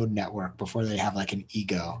default mode network, before they have like an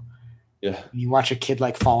ego. Yeah, You watch a kid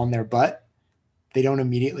like fall on their butt, they don't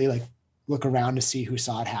immediately like look around to see who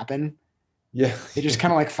saw it happen. yeah. They just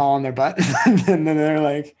kind of like fall on their butt and then they're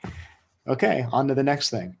like, okay, on to the next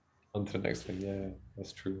thing. On to the next thing. Yeah,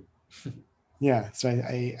 that's true. Yeah. So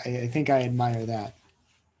I think I admire that.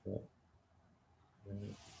 Yeah, yeah.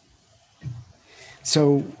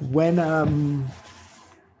 So when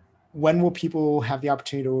will people have the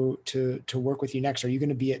opportunity to work with you next? Are you going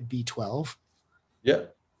to be at B12? Yeah,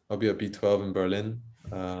 I'll be at B12 in Berlin.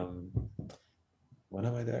 Um, when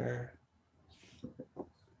am I there?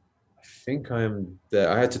 I think I'm there.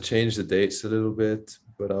 I had to change the dates a little bit,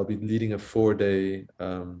 but I'll be leading a 4-day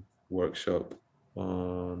workshop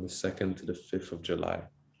on the 2nd to the 5th of July.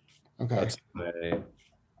 Okay. That's my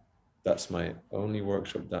that's my only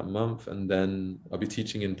workshop that month, and then I'll be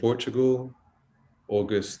teaching in Portugal,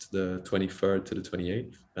 August the 23rd to the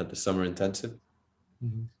 28th at the summer intensive.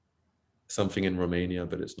 Mhm. Something in Romania,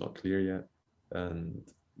 but it's not clear yet. And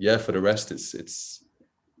yeah, for the rest, it's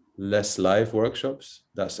less live workshops.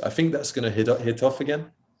 I think that's gonna hit off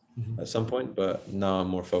again Mhm. at some point, but now I'm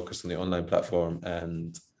more focused on the online platform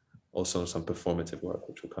and also on some performative work,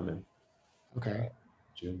 which will come in Okay.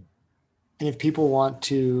 June. And if people want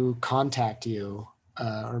to contact you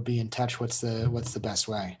or be in touch, what's the best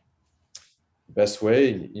way? Best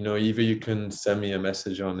way, either you can send me a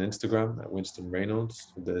message on Instagram at Winston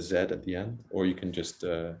Reynolds with the Z at the end, or you can just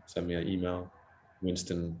send me an email,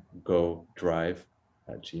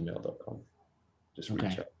 winstongodrive@gmail.com. Just reach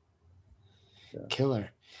Okay. out. Yeah, Killer.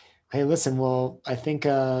 Hey, listen, well, I think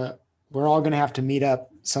we're all going to have to meet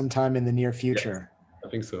up sometime in the near yeah, future. I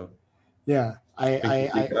think so. Yeah, I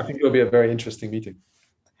think it'll be a very interesting meeting.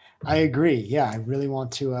 I agree. Yeah, I really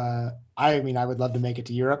want to. I mean, I would love to make it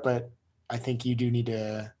to Europe, but I think you do need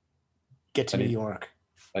to get to I New need York.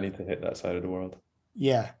 I need to hit that side of the world.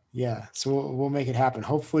 Yeah, yeah. So we'll make it happen.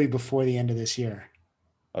 Hopefully before the end of this year.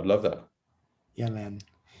 I'd love that. Yeah, man.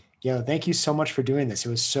 Yo, thank you so much for doing this. It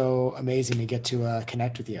was so amazing to get to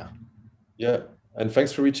connect with you. Yeah, and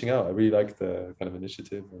thanks for reaching out. I really like the kind of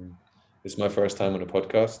initiative, and it's my first time on a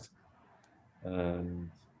podcast, and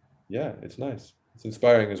yeah, it's nice. It's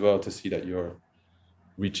inspiring as well to see that you're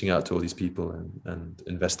reaching out to all these people and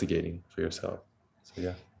investigating for yourself. So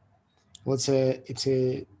yeah. Well, it's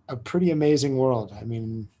a pretty amazing world. I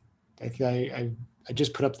mean, I think I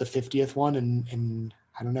just put up the 50th one, and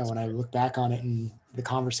I don't know, when I look back on it and the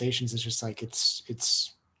conversations, it's just like it's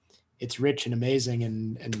rich and amazing,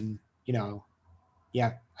 and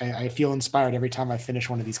yeah, I feel inspired every time I finish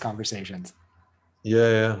one of these conversations. Yeah,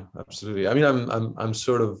 yeah, absolutely. I mean, I'm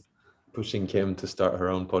sort of pushing Kim to start her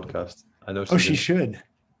own podcast. I know Oh, she's she in. should.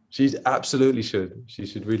 She's absolutely should. She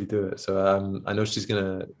should really do it. So I know she's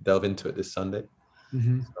gonna delve into it this Sunday.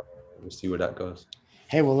 Hmm. So we'll see where that goes.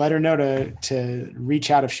 Hey, well, let her know to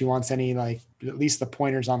reach out if she wants any, like, at least the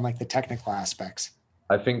pointers on like the technical aspects.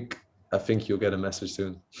 I think I think you'll get a message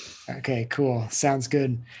soon. Okay, cool. Sounds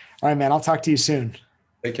good. All right, man. I'll talk to you soon.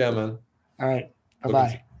 Take care, man. All right. Bye Talking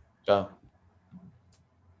to you. bye. Ciao.